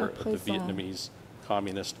editor of the Vietnamese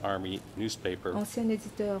Communist Army newspaper,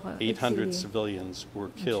 800 civilians were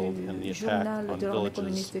killed in the attack on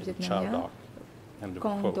villages in Chao Doc. End of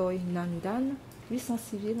quote. 800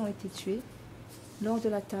 civils ont été tués lors de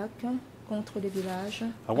l'attaque contre les villages.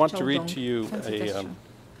 I want to read to you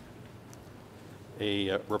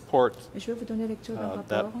a report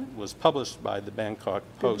that was published by the Bangkok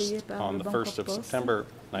Post on the 1st of September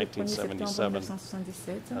 1977.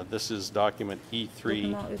 This is document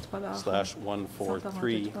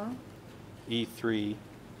E3/143,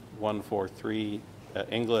 E3/143,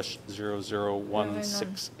 English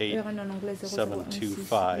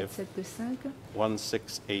 00168-725,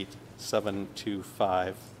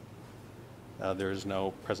 168-725. There is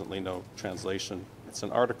presently no translation. It's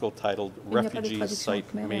an article titled Refugees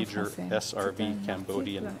Cite Major SRV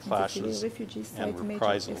Cambodian Clashes and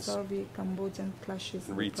Reprisals. It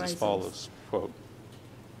reads as follows, quote,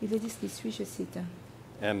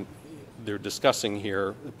 and they're discussing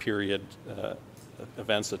here the period,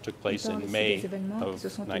 events that took place in May of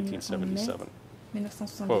 1977.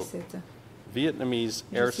 Quote, Vietnamese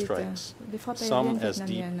airstrikes, some as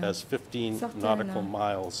deep as 15 nautical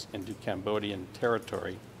miles into Cambodian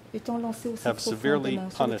territory, have severely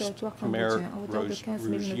punished Khmer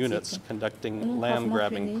Rouge units conducting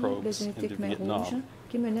land-grabbing probes into Vietnam.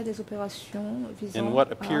 In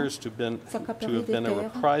what appears to have been a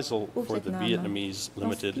reprisal for the Vietnamese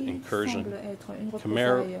limited incursion,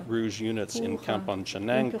 Khmer Rouge units in Kampong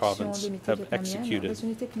Chhnang province have executed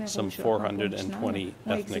some 420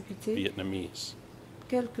 ethnic Vietnamese.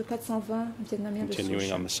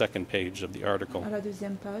 Continuing on the second page of the article,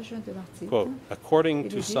 quote, according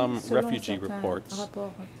to some refugee reports,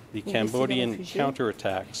 the Cambodian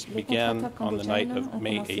counterattacks began on the night of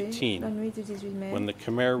May 18, when the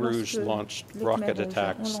Khmer Rouge launched rocket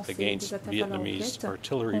attacks against Vietnamese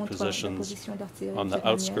artillery positions on the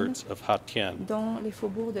outskirts of Ha Tien.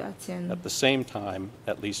 At the same time,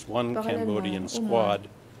 at least one Cambodian squad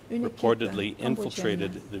reportedly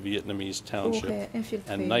infiltrated the Vietnamese township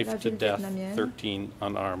and knifed to death 13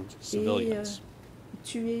 unarmed civilians.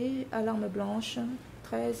 Tué à l'arme blanche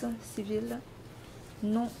 13 civils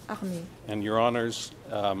non armés. And Your Honors,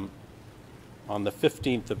 on the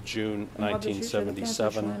 15th of June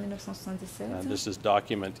 1977, this is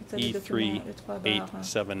document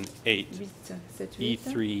E3878.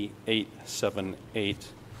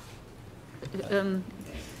 E3878.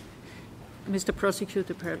 Mr.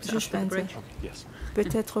 Prosecutor, perhaps after the break. Yes.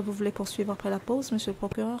 Peut-être vous voulez poursuivre après la pause, Monsieur le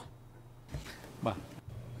procureur.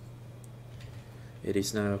 It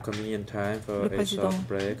is now convenient time for a short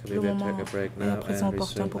break. We will take a break now and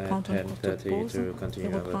resume at 10:30 to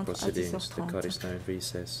continue our proceedings. The court is now in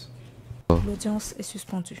recess. L'audience est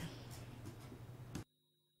suspendue.